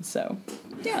you. So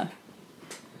yeah.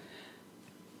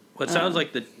 Well, it sounds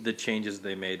like the changes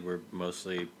they made were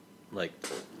mostly like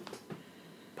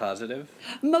positive.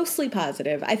 Mostly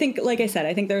positive. I think, like I said,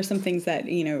 I think there are some things that,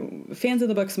 fans of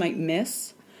the books might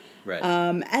miss. Right.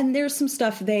 And there's some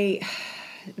stuff they,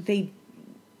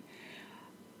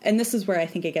 and this is where I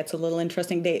think it gets a little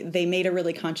interesting. They made a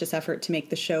really conscious effort to make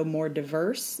the show more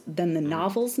diverse than the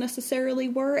novels necessarily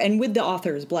were. And with the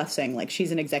author's blessing, like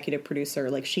she's an executive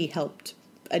producer, like she helped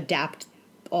adapt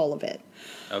all of it.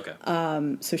 Okay.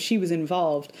 So she was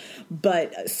involved,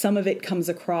 but some of it comes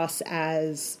across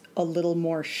as a little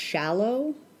more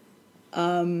shallow.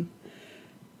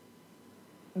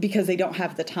 Because they don't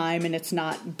have the time, and it's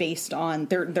not based on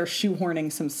they're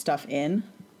shoehorning some stuff in.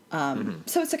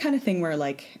 So it's the kind of thing where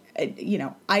like,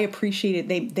 I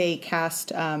appreciate it. They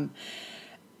cast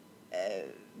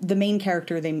the main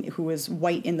character, who was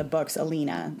white in the books,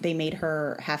 Alina, they made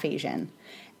her half Asian,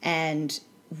 and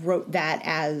wrote that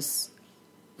as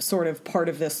sort of part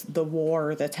of the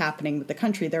war that's happening with the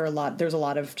country. There's a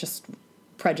lot of just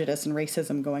prejudice and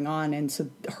racism going on, and so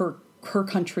her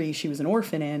country she was an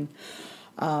orphan in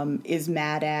is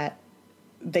mad at,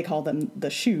 they call them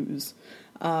the shoes.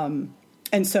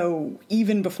 And so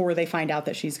even before they find out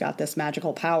that she's got this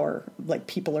magical power, like,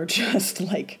 people are just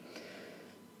like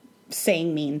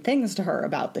saying mean things to her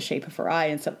about the shape of her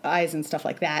eyes and stuff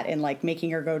like that, and like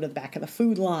making her go to the back of the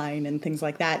food line and things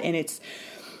like that. And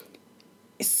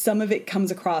some of it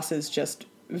comes across as just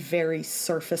very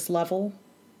surface level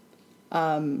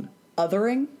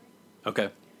othering. Okay.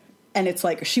 And it's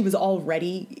like she was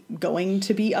already going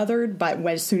to be othered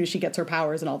as soon as she gets her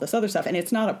powers and all this other stuff. And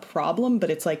it's not a problem, but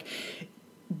it's like,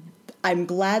 I'm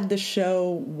glad the show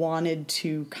wanted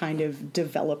to kind of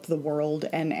develop the world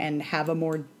and have a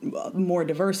more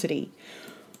diversity.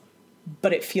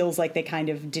 But it feels like they kind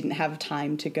of didn't have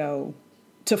time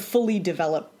to fully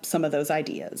develop some of those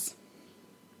ideas.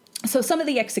 So some of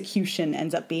the execution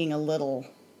ends up being a little,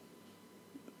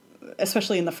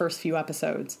 especially in the first few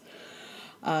episodes,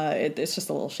 it's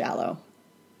just a little shallow.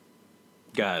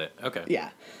 Got it. Okay. Yeah.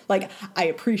 Like, I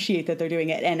appreciate that they're doing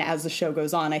it, and as the show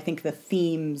goes on, I think the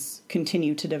themes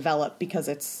continue to develop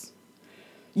because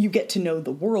you get to know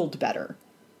the world better.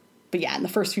 But yeah, in the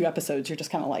first few episodes, you're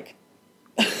just kind of like,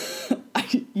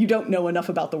 you don't know enough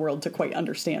about the world to quite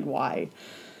understand why,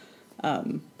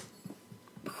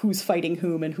 who's fighting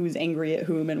whom and who's angry at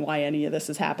whom and why any of this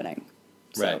is happening.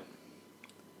 So. Right.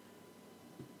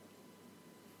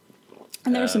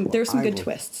 And there's some good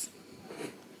twists.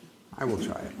 I will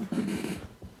try it.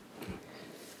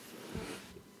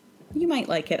 You might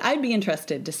like it. I'd be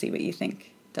interested to see what you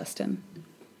think, Dustin.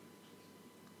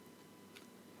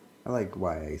 I like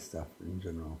YA stuff in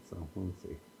general, so we'll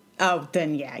see. Oh,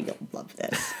 then yeah, you'll love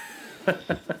this.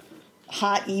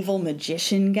 Hot evil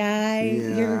magician guy.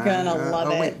 Yeah, you're gonna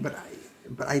love it. Wait, but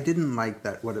I didn't like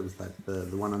that. What it was that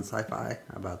the one on Sci-Fi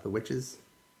about the witches?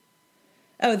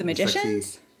 Oh, the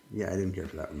magicians. Yeah, I didn't care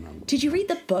for that one. Did you read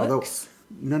the books?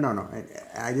 No.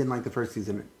 I didn't like the first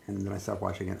season, and then I stopped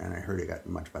watching it, and I heard it got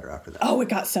much better after that. Oh, it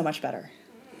got so much better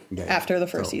after the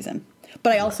first season.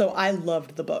 But I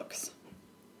loved the books.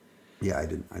 Yeah, I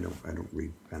don't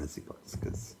read fantasy books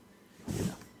because, you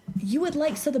know. You would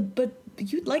like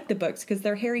you'd like the books because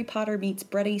they're Harry Potter meets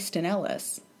Bret Easton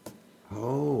Ellis.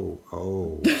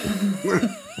 Oh.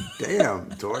 Damn,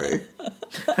 Tori.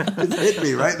 Just hit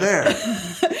me right there.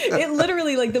 It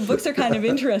literally, like, the books are kind of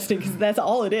interesting because that's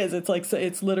all it is. It's like, so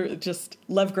it's literally just,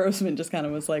 Lev Grossman just kind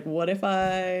of was like, what if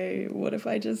I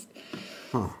just,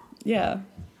 yeah.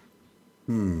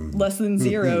 Less than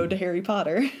zero to Harry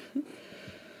Potter.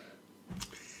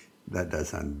 That does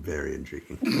sound very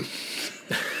intriguing.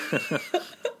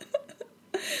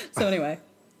 So anyway,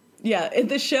 yeah,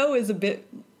 the show is a bit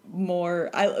more.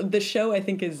 The show, I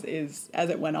think, is as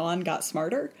it went on got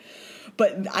smarter,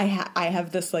 but I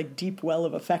have this like deep well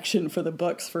of affection for the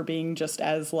books for being just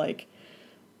as like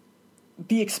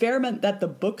the experiment that the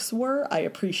books were. I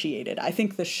appreciated. I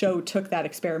think the show took that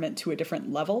experiment to a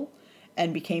different level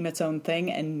and became its own thing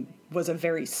and was a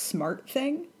very smart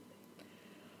thing.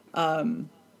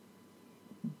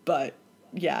 But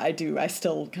yeah, I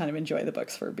still kind of enjoy the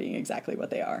books for being exactly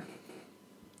what they are.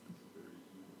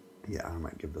 Yeah, I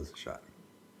might give those a shot.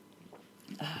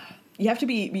 You have to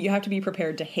be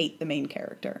prepared to hate the main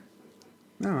character.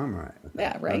 No, I'm all right with that.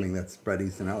 Yeah, right? I mean, that's Bret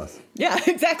Easton Ellis. Yeah,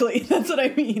 exactly. That's what I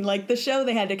mean. Like, the show,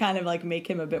 they had to kind of like make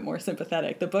him a bit more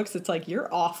sympathetic. The books, it's like,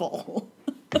 you're awful.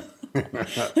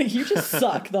 Like, you just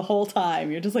suck the whole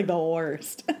time. You're just like the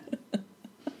worst.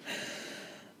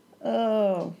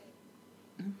 Oh.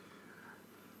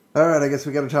 All right, I guess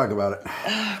we got to talk about it.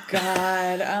 Oh,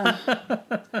 God.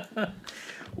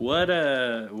 What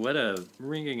a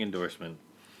ringing endorsement.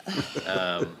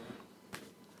 It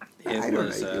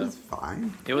was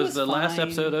fine. It was the last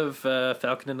episode of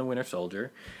Falcon and the Winter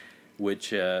Soldier,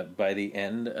 which by the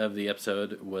end of the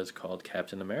episode was called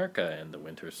Captain America and the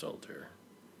Winter Soldier.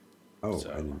 Oh,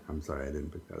 so. I'm sorry, I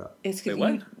didn't pick that up. Wait,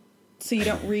 what? So you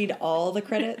don't read all the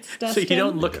credits, Dustin? So you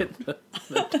don't look at the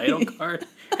title card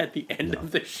at the end of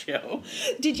the show?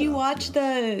 Did you watch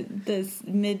the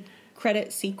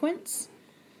mid-credit sequence?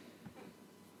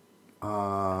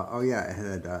 Oh yeah,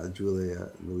 it had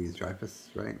Julia Louis-Dreyfus,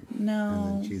 right? No.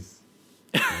 And then she's...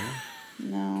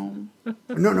 No.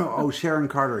 No. Oh, Sharon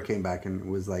Carter came back and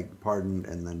was like pardoned,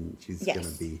 and then she's going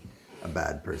to be a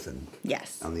bad person.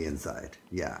 Yes. On the inside.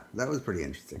 Yeah, that was pretty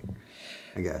interesting,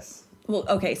 I guess. Well,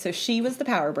 okay, so she was the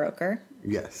power broker.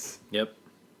 Yes. Yep.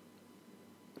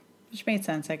 Which made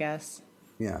sense, I guess.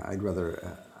 Yeah, I'd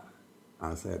rather,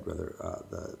 honestly,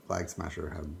 the Flag Smasher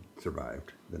have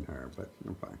survived than her, but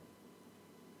I'm fine.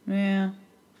 Yeah.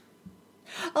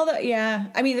 Although, yeah,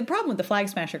 I mean, the problem with the Flag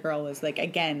Smasher girl was, like,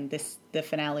 again, the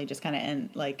finale just kind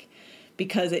of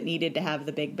because it needed to have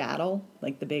the big battle,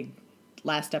 like the big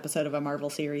last episode of a Marvel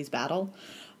series battle,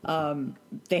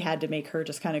 they had to make her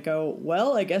just kind of go,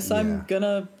 well, I guess I'm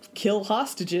gonna kill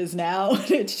hostages now.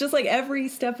 It's just like every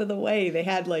step of the way they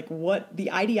had like what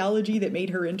the ideology that made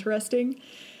her interesting,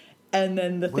 and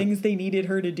then the things they needed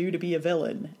her to do to be a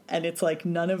villain, and it's like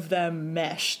none of them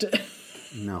meshed.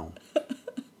 No.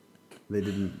 They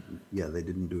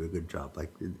didn't do a good job.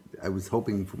 Like, I was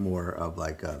hoping for more of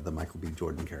like the Michael B.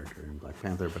 Jordan character in Black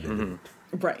Panther, but they didn't.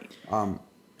 Right.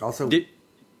 Also,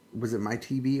 was it my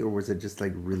TV or was it just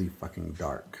like really fucking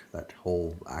dark? That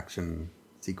whole action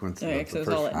sequence. Yeah, because it was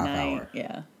all at night. Hour.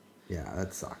 Yeah. Yeah,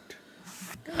 that sucked.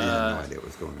 I had no idea what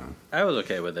was going on. I was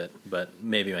okay with it, but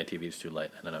maybe my TV is too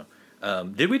light. I don't know.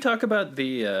 Did we talk about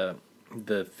the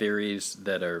theories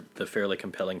that are the fairly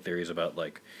compelling theories about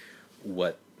like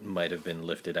what might have been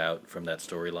lifted out from that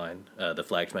storyline, the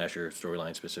Flag Smasher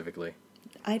storyline specifically?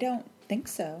 I don't think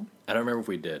so. I don't remember if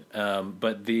we did,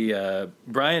 but the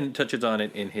Brian touches on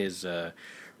it in his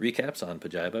recaps on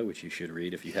Pajiba, which you should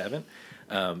read if you haven't.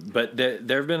 But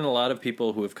there have been a lot of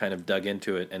people who have kind of dug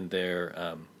into it, and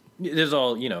there's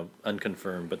all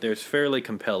unconfirmed, but there's fairly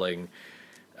compelling,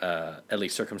 at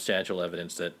least circumstantial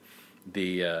evidence that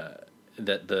the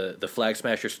Flag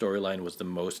Smasher storyline was the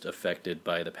most affected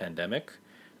by the pandemic.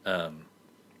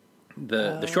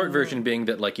 The short version being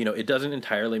that it doesn't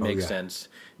entirely make sense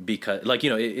because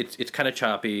it's kind of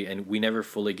choppy and we never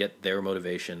fully get their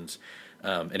motivations.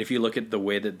 And if you look at the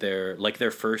way that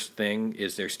their first thing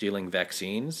is they're stealing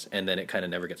vaccines and then it kind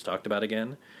of never gets talked about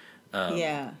again.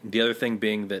 The other thing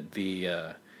being that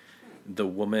the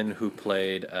woman who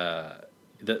played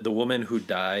the woman who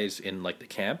dies in like the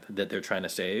camp that they're trying to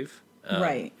save.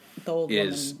 Right. The old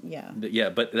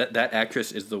woman, but that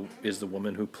actress is the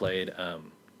woman who played.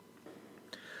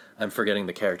 I'm forgetting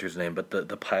the character's name, but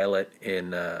the pilot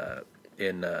in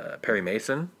Perry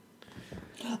Mason.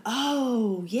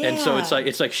 Oh yeah. And so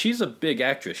it's like she's a big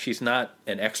actress. She's not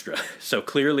an extra. So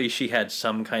clearly she had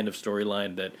some kind of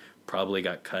storyline that probably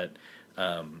got cut.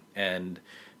 And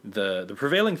the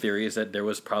prevailing theory is that there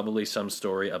was probably some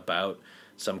story about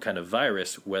some kind of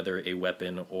virus, whether a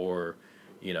weapon or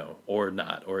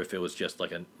not, or if it was just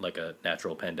like a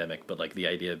natural pandemic. But like the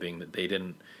idea being that they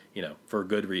didn't, for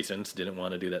good reasons, didn't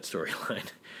want to do that storyline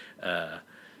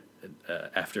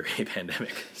after a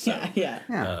pandemic. So,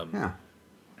 yeah.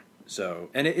 So,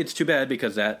 and it's too bad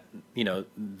because that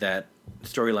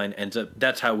storyline ends up.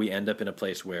 That's how we end up in a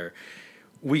place where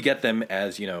we get them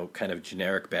as kind of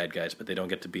generic bad guys, but they don't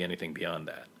get to be anything beyond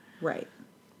that. Right.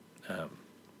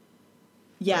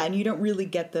 And you don't really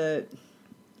get we're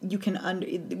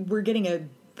getting a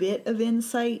bit of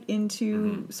insight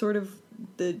into sort of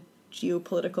the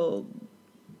geopolitical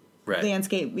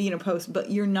landscape, post,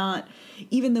 but you're not,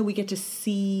 even though we get to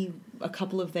see a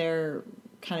couple of their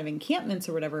kind of encampments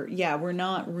or whatever, we're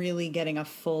not really getting a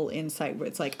full insight where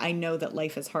it's like, I know that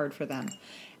life is hard for them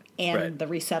and the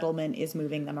resettlement is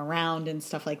moving them around and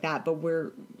stuff like that, but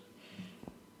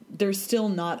there's still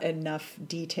not enough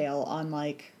detail on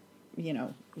like,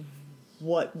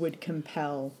 what would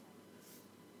compel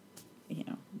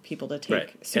people to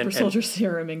take super soldier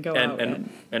serum and go out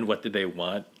and what did they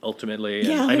want ultimately?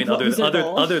 Yeah, I mean,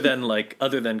 other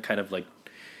than kind of like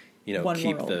one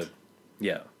keep world.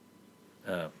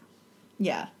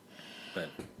 But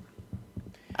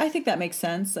I think that makes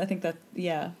sense. I think that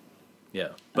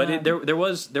but there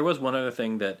was one other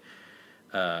thing that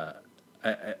I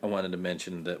wanted to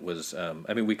mention that was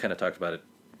we kind of talked about it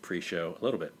pre-show a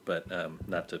little bit, but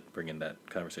not to bring in that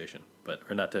conversation,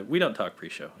 we don't talk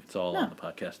pre-show. It's all on the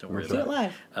podcast. Don't worry about it.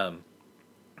 Live.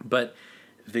 But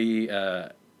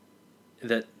that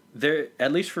there,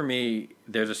 at least for me,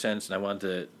 there's a sense, and I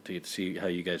wanted to see how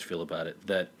you guys feel about it,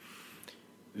 that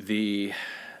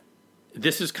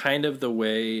this is kind of the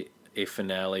way a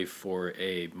finale for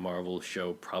a Marvel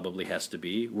show probably has to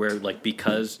be, where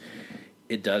because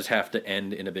it does have to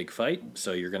end in a big fight,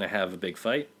 so you're going to have a big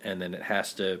fight, and then it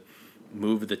has to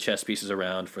move the chess pieces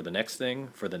around for the next thing,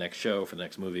 for the next show, for the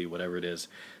next movie, whatever it is.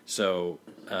 So,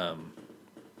 I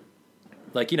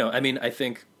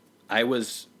think I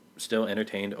was still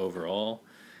entertained overall,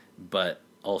 but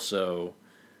also,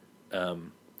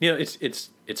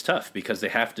 it's tough because they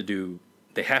have to do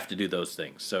those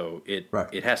things. So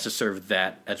it has to serve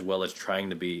that as well as trying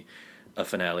to be a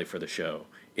finale for the show.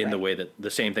 In the way that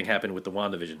the same thing happened with the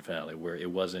WandaVision finale, where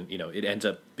it wasn't, it ends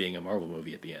up being a Marvel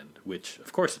movie at the end, which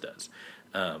of course it does.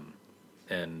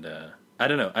 and I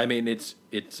don't know. I mean, it's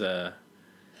a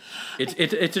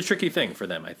tricky thing for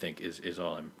them, I think, is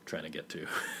all I'm trying to get to.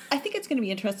 I think it's going to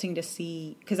be interesting to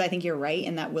see, because I think you're right,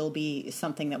 and that will be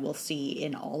something that we'll see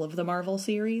in all of the Marvel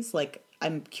series. Like,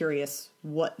 I'm curious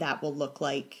what that will look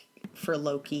like for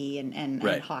Loki and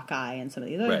Hawkeye and some of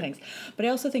these other things. But I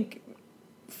also think,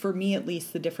 for me at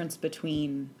least, the difference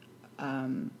between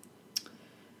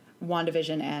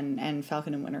WandaVision and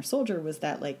Falcon and Winter Soldier was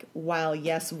that, like, while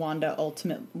yes,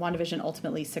 WandaVision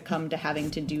ultimately succumbed to having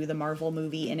to do the Marvel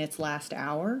movie in its last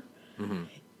hour,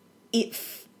 it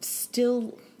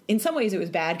still, in some ways it was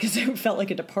bad because it felt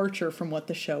like a departure from what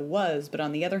the show was, but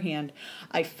on the other hand,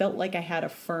 I felt like I had a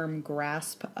firm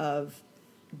grasp of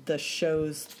the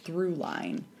show's through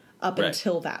line up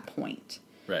until that point.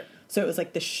 Right. So it was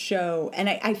like the show, and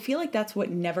I feel like that's what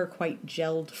never quite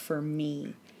gelled for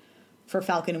me for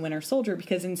Falcon and Winter Soldier,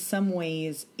 because in some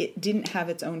ways it didn't have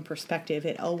its own perspective.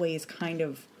 It always kind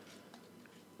of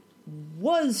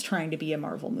was trying to be a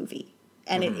Marvel movie.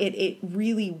 And it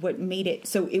really, what made it,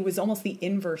 so it was almost the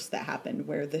inverse that happened,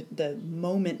 where the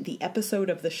moment, the episode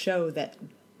of the show that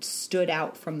stood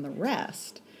out from the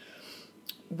rest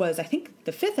was, I think,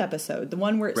 the 5th episode, the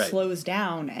one where it slows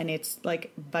down and it's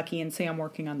like Bucky and Sam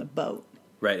working on the boat.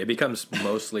 Right, it becomes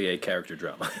mostly a character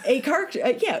drama.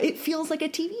 It feels like a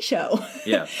TV show.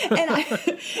 Yeah.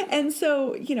 and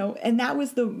so, you know, and that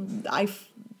was the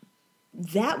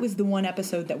one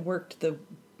episode that worked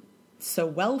so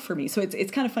well for me. So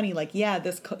it's kind of funny, like,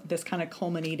 this kind of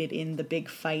culminated in the big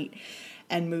fight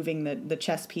and moving the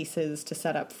chess pieces to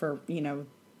set up for, you know,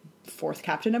 4th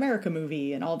Captain America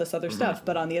movie and all this other stuff.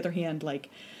 But on the other hand, like,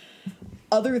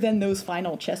 other than those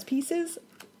final chess pieces,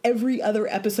 every other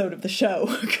episode of the show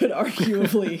could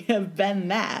arguably have been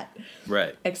that.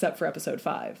 Right. Except for episode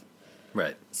 5.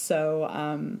 Right.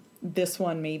 So this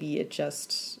one, maybe it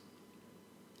just,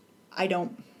 so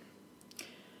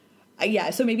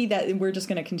maybe that we're just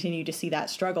going to continue to see that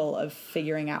struggle of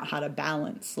figuring out how to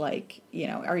balance, like, you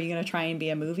know, are you going to try and be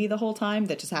a movie the whole time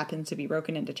that just happens to be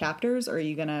broken into chapters, or are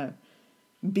you going to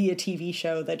be a TV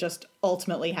show that just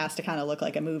ultimately has to kind of look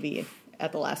like a movie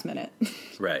at the last minute?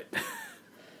 Right.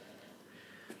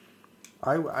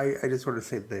 I just want to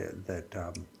say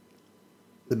that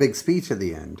the big speech at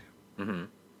the end,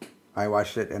 I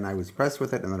watched it and I was impressed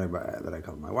with it, and then I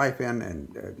called my wife in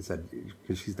and said,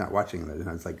 because she's not watching it, and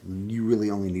I was like, you really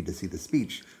only need to see the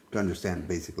speech to understand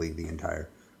basically the entire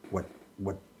what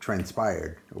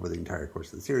transpired over the entire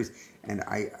course of the series, and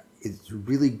it's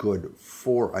really good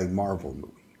for a Marvel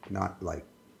movie, not like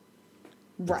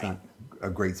it's not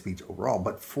a great speech overall,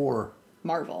 but for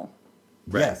Marvel.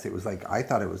 Yes, it was like, I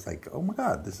thought it was like, oh my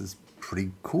God, this is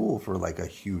pretty cool for like a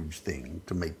huge thing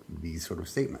to make these sort of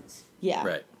statements. Yeah.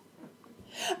 Right.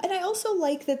 And I also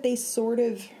like that they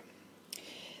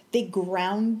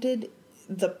grounded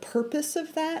the purpose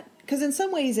of that, because in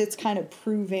some ways it's kind of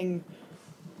proving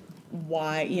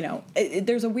why, you know,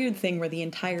 there's a weird thing where the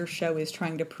entire show is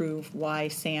trying to prove why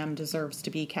Sam deserves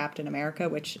to be Captain America,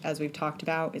 which, as we've talked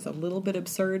about, is a little bit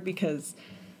absurd because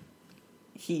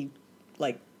he,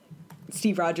 like,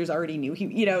 Steve Rogers already knew he,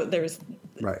 you know, there's,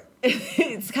 right.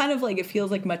 It's kind of like, it feels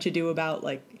like Much Ado About,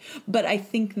 like, but I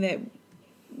think that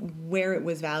where it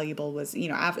was valuable was, you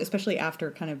know, especially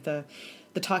after kind of the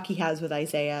talk he has with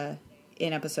Isaiah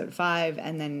in episode 5,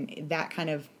 and then that kind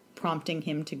of prompting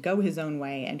him to go his own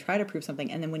way and try to prove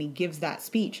something. And then when he gives that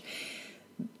speech,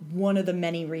 one of the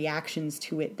many reactions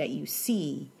to it that you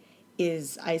see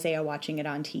is Isaiah watching it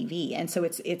on TV. And so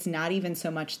it's not even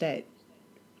so much that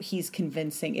he's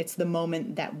convincing, it's the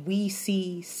moment that we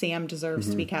see Sam deserves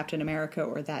to be Captain America,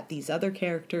 or that these other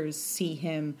characters see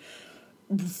him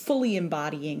fully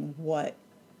embodying what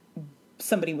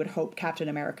somebody would hope Captain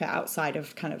America, outside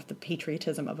of kind of the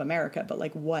patriotism of America, but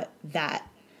like what that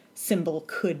symbol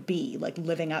could be, like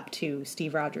living up to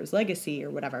Steve Rogers' legacy or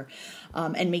whatever,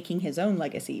 and making his own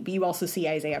legacy. But you also see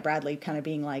Isaiah Bradley kind of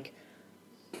being like,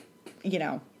 you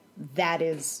know, that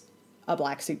is a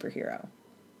black superhero.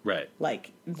 Right.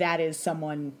 Like, that is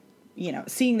someone, you know,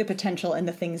 seeing the potential in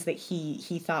the things that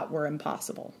he thought were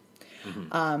impossible.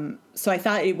 So I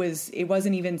thought it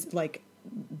wasn't even like,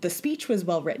 the speech was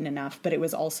well written enough, but it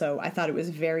was also, I thought it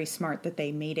was very smart that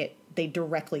they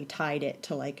directly tied it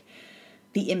to like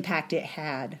the impact it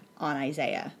had on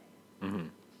Isaiah.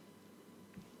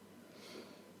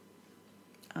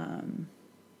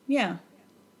 Yeah.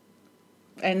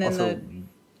 And then also,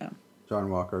 John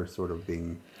Walker sort of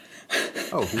being,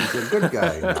 oh, he's a good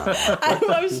guy now.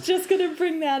 I was just going to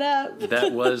bring that up.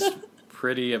 That was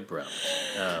pretty abrupt.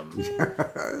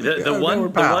 The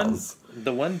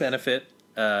one benefit,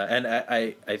 and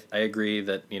I agree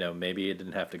that, you know, maybe it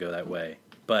didn't have to go that way,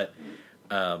 but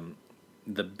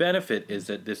The benefit is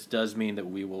that this does mean that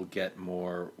we will get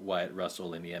more Wyatt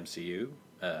Russell in the MCU.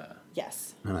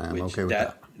 Yes. And I'm which okay with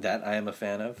that. That I am a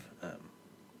fan of.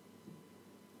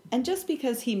 And just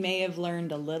because he may have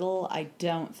learned a little, I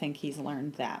don't think he's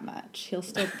learned that much. He'll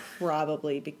still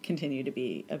probably continue to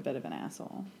be a bit of an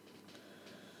asshole.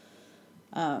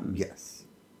 Yes.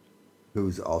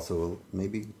 Who's also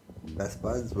maybe best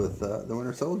buds with the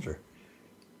Winter Soldier.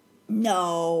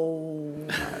 No.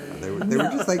 They were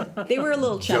just like They were a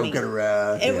little chummy. joking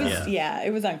around. It was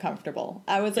it was uncomfortable.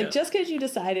 I was like, just because you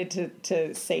decided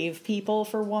to save people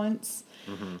for once,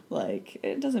 like,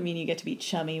 it doesn't mean you get to be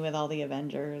chummy with all the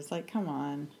Avengers. Like, come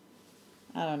on.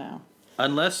 I don't know.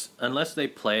 Unless they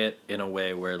play it in a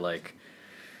way where, like,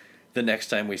 the next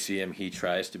time we see him, he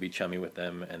tries to be chummy with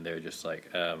them, and they're just like,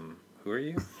 who are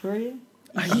you? Who are you?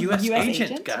 A U.S.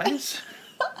 agent, guys.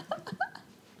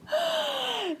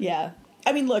 Yeah.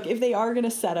 I mean, look, if they are going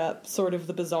to set up sort of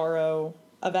the bizarro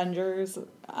Avengers,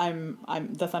 I'm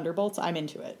the Thunderbolts, I'm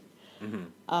into it.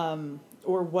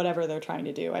 Or whatever they're trying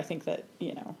to do. I think that,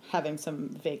 having some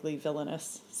vaguely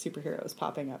villainous superheroes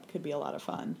popping up could be a lot of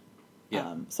fun.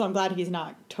 Yeah. So I'm glad he's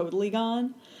not totally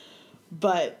gone.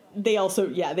 But they also,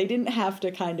 they didn't have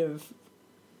to kind of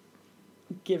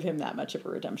give him that much of a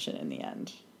redemption in the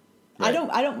end. Right.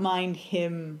 I don't mind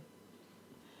him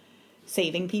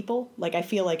saving people. Like, I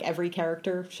feel like every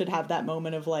character should have that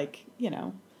moment of, like,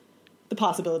 the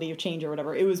possibility of change or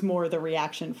whatever. It was more the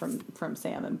reaction from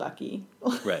Sam and Bucky.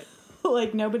 Right.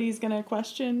 Like, nobody's gonna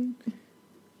question.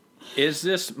 Is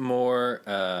this more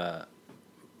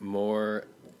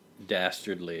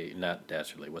dastardly, not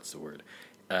dastardly, what's the word?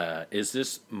 Is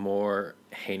this more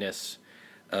heinous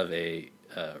of a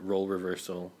role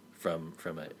reversal from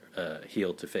a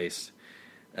heel to face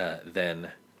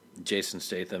than Jason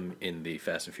Statham in the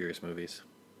Fast and Furious movies?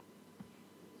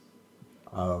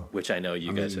 Which I know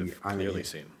you guys have clearly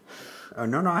seen. Oh,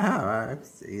 no, I have. I've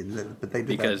seen, but they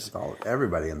did that with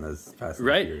everybody in this Fast and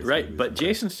Furious movies. But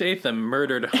Jason Statham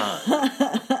murdered Han.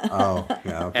 Oh,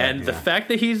 yeah, okay. And the fact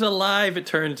that he's alive, it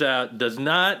turns out, does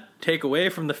not take away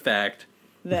from the fact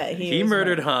that he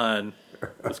murdered Han,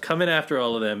 was coming after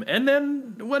all of them, and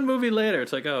then one movie later,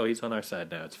 it's like, oh, he's on our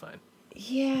side now, it's fine.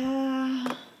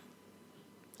 Yeah.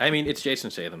 I mean, it's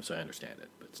Jason Statham, so I understand it,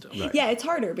 but still. Right. Yeah, it's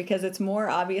harder because it's more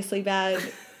obviously bad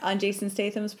on Jason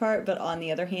Statham's part, but on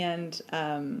the other hand,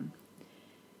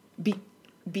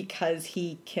 because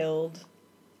he killed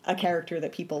a character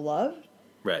that people loved.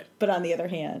 Right. But on the other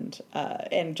hand,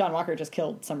 and John Walker just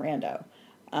killed some rando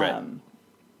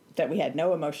that we had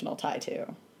no emotional tie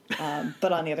to.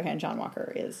 But on the other hand, John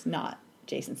Walker is not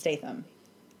Jason Statham.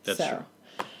 That's true.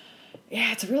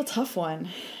 Yeah, it's a real tough one.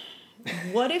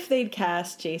 What if they'd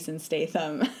cast Jason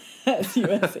Statham as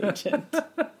U.S. agent?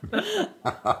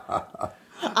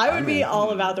 I would be all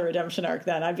about the redemption arc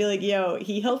then. I'd be like, yo,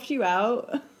 he helped you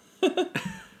out.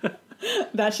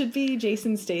 That should be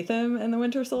Jason Statham and the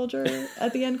Winter Soldier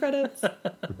at the end credits.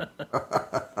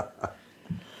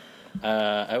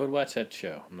 I would watch that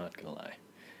show. I'm not going to lie.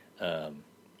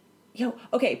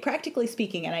 Okay, practically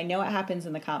speaking, and I know it happens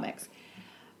in the comics,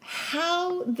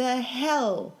 how the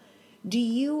hell do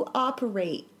you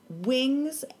operate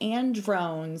wings and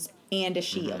drones and a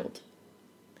shield?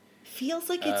 Feels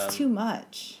like it's too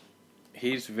much.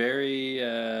 He's very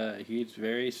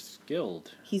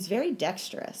skilled. He's very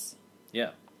dexterous.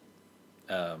 Yeah.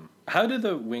 How do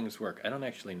the wings work? I don't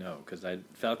actually know, because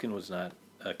Falcon was not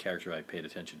a character I paid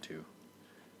attention to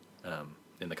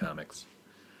in the comics.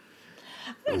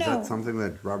 I don't know. That something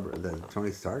that Tony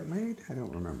Stark made? I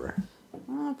don't remember.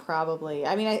 Probably.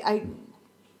 I mean, I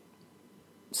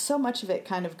so much of it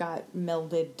kind of got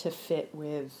melded to fit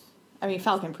with. I mean,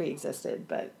 Falcon pre-existed,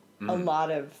 but a lot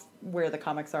of where the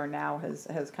comics are now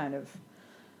has kind of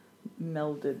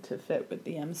melded to fit with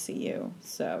the MCU.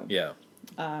 So yeah.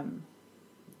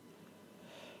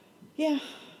 Yeah.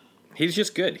 He's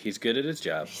just good. He's good at his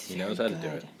job. He knows how to do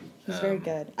it. He's very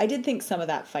good. I did think some of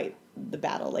that the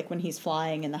battle, like when he's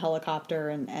flying in the helicopter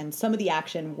and some of the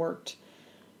action worked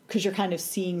because you're kind of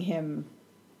seeing him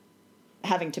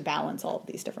having to balance all of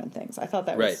these different things. I thought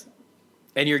that was... Right.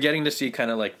 And you're getting to see kind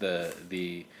of like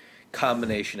the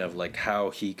combination of like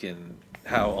how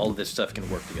all this stuff can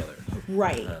work together.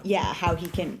 Right. How he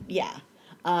can... Yeah.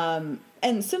 And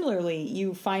similarly,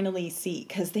 you finally see...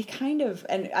 Because they kind of...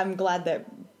 And I'm glad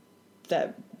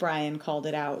that Brian called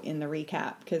it out in the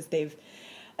recap because they've...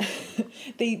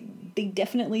 they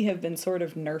definitely have been sort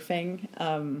of nerfing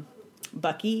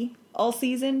Bucky all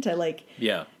season to like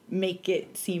make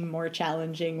it seem more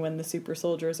challenging when the super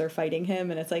soldiers are fighting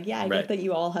him, and it's like, I get that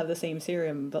you all have the same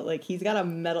serum, but like he's got a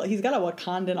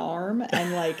Wakandan arm,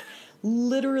 and like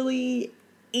literally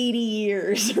 80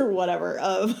 years or whatever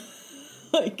of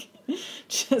like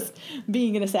just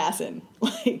being an assassin.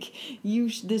 Like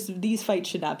these fights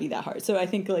should not be that hard. So I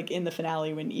think like in the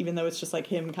finale, when even though it's just like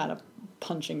him kind of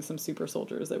punching some super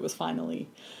soldiers, it finally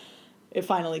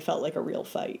felt like a real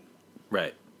fight.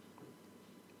 Right.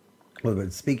 Well,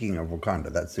 but speaking of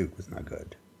Wakanda, that suit was not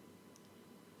good.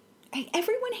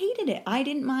 Everyone hated it. I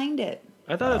didn't mind it.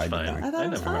 I thought it was fine. I thought it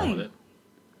was fine. With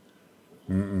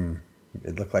it.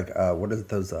 It looked like what is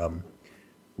those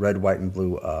red, white, and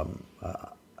blue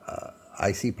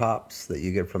icy pops that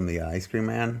you get from the ice cream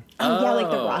man? Oh, yeah,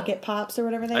 like the rocket pops or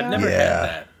whatever they are. I've never had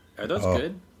that. Are those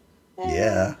good?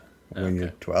 Yeah, when you're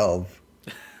 12.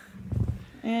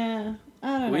 Yeah, I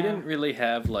don't know. We didn't really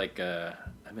have like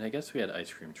I mean, I guess we had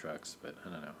ice cream trucks, but I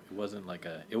don't know. It wasn't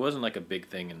like a big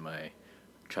thing in my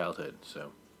childhood.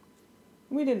 So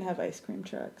we didn't have ice cream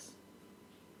trucks.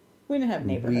 We didn't have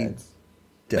neighborhoods.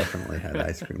 We definitely had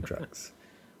ice cream trucks.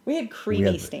 We had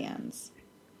creamy stands.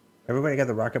 Everybody got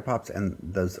the rocket pops and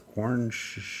those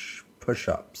orange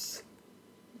push-ups.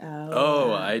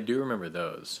 Oh, I do remember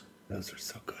those. Those are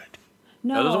so good.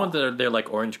 No, Are those the ones that they're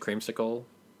like orange creamsicle?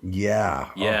 Yeah.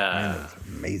 Yeah. Oh, man, those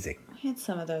are amazing. I had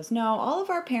some of those. No, all of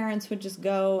our parents would just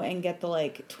go and get the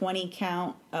like 20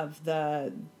 count of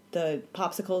the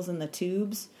popsicles in the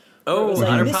tubes. Oh, it was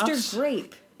like Otter Mr. Pops?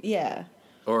 Grape. Yeah.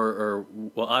 Or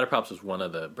Otter Pops was one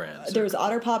of the brands. There was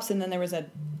Otter Pops, and then there was a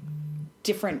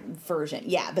different version.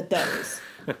 Yeah, but those.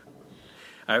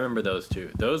 I remember those too.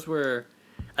 Those were,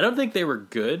 I don't think they were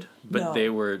good, but No. they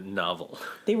were novel.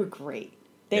 They were great.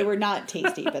 They were not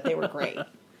tasty, but they were great.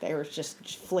 They were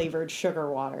just flavored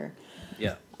sugar water.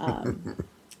 Yeah.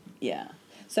 Yeah.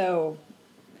 So,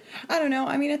 I don't know.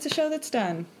 I mean, it's a show that's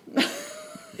done.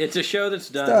 It's a show that's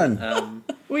done.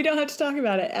 We don't have to talk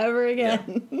about it ever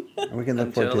again. Yeah. And we can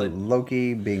look forward to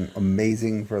Loki being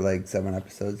amazing for like 7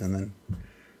 episodes and then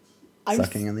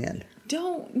sucking in the end.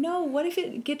 Don't know. What if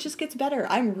it just gets better?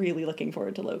 I'm really looking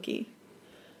forward to Loki.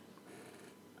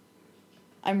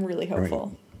 I'm really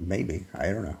hopeful. Maybe. I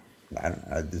don't know.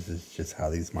 This is just how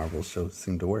these Marvel shows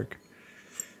seem to work.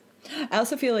 I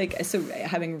also feel like, so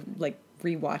having like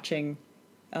rewatching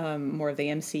more of the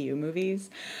MCU movies,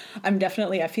 I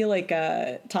feel like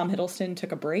Tom Hiddleston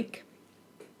took a break,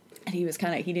 and he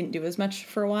didn't do as much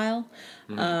for a while.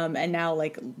 And now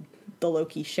like the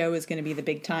Loki show is going to be the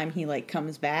big time he like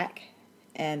comes back,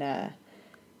 and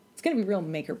it's going to be real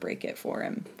make or break it for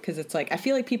him, because it's like I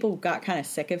feel like people got kind of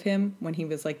sick of him when he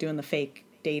was like doing the fake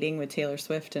dating with Taylor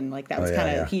Swift, and like that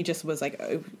was he just was like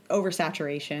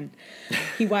oversaturation.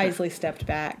 He wisely stepped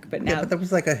back, but now but that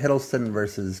was like a Hiddleston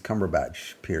versus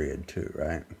Cumberbatch period too,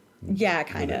 right? Yeah,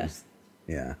 kind of.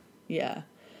 Yeah. Yeah.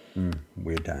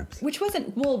 Weird times. Which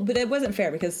wasn't but it wasn't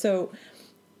fair, because so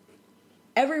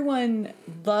everyone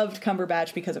loved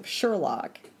Cumberbatch because of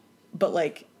Sherlock, but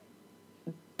like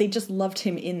they just loved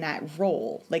him in that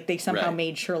role. Like they somehow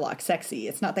made Sherlock sexy.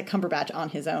 It's not that Cumberbatch on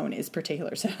his own is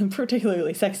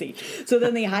particularly sexy. So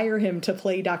then they hire him to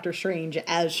play Doctor Strange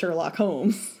as Sherlock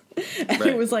Holmes. And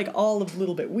it was like all a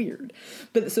little bit weird.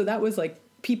 But so that was like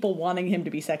people wanting him to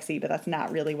be sexy, but that's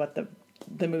not really what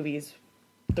the movie's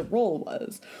the role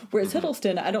was. Whereas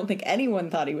Hiddleston, I don't think anyone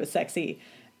thought he was sexy.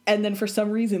 And then for some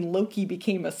reason Loki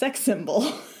became a sex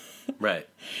symbol. Right.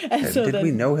 And so did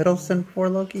we know Hiddleston before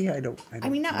Loki?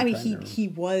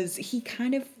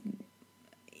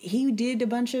 He did a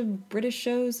bunch of British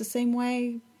shows the same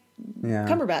way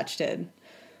Cumberbatch did.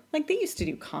 Like they used to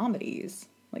do comedies,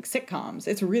 like sitcoms.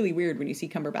 It's really weird when you see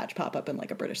Cumberbatch pop up in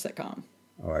like a British sitcom.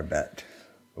 Oh, I bet.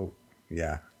 Oh,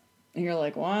 yeah. And you're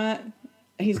like, what? And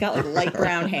he's got like light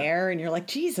brown hair, and you're like,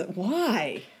 Jesus,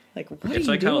 why? Like, what are you doing? It's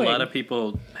like how a lot of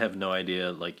people have no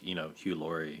idea, like, Hugh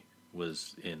Laurie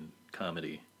was in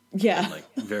comedy. Yeah. And,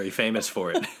 like, very famous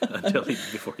for it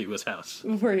before he was House.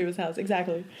 Before he was House,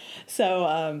 exactly.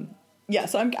 So,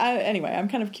 so I'm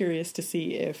kind of curious to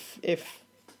see if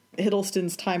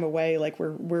Hiddleston's time away, like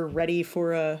we're ready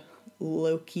for a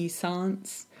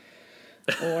Loki-sance,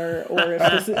 or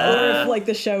if like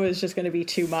the show is just going to be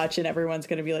too much and everyone's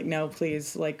going to be like, no,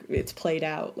 please, like it's played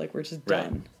out, like we're just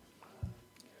done.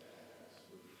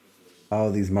 Oh,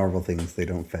 these Marvel things, they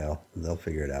don't fail. They'll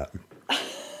figure it out.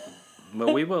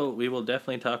 Well, we will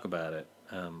definitely talk about it.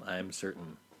 I'm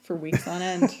certain. For weeks on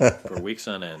end. For weeks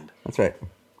on end. That's right.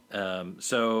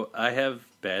 So I have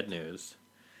bad news.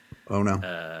 Oh no.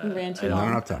 We ran too long.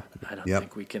 I don't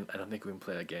think we can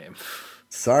play a game.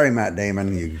 Sorry, Matt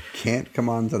Damon, you can't come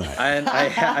on tonight.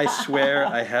 I swear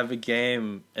I have a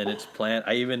game and it's planned.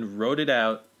 I even wrote it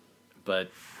out, but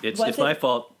it's my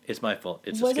fault. It's my fault.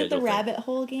 It's was it the rabbit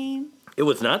hole game? It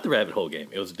was not the rabbit hole game.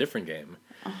 It was a different game.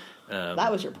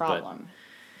 That was your problem.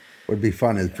 Would be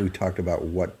fun if we talked about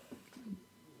what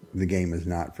the game is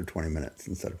not for 20 minutes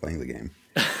instead of playing the game.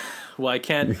 Well, I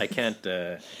can't.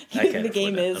 The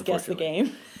game that, is guess the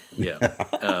game. Yeah,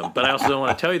 but I also don't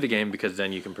want to tell you the game because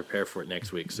then you can prepare for it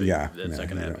next week. So that's not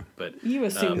going to happen. But you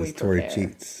assume we Tori prepare.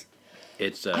 cheats.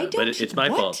 It's it's my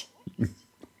fault.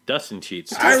 Dustin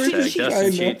cheats.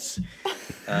 Dustin cheats.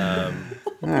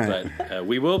 But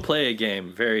we will play a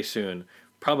game very soon,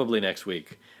 probably next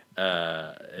week.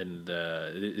 And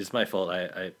it's my fault.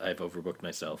 I've overbooked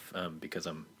myself because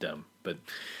I'm dumb. But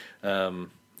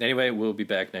anyway, we'll be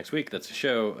back next week. That's the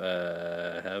show.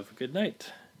 Have a good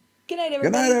night. Good night,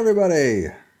 everybody. Good night, everybody.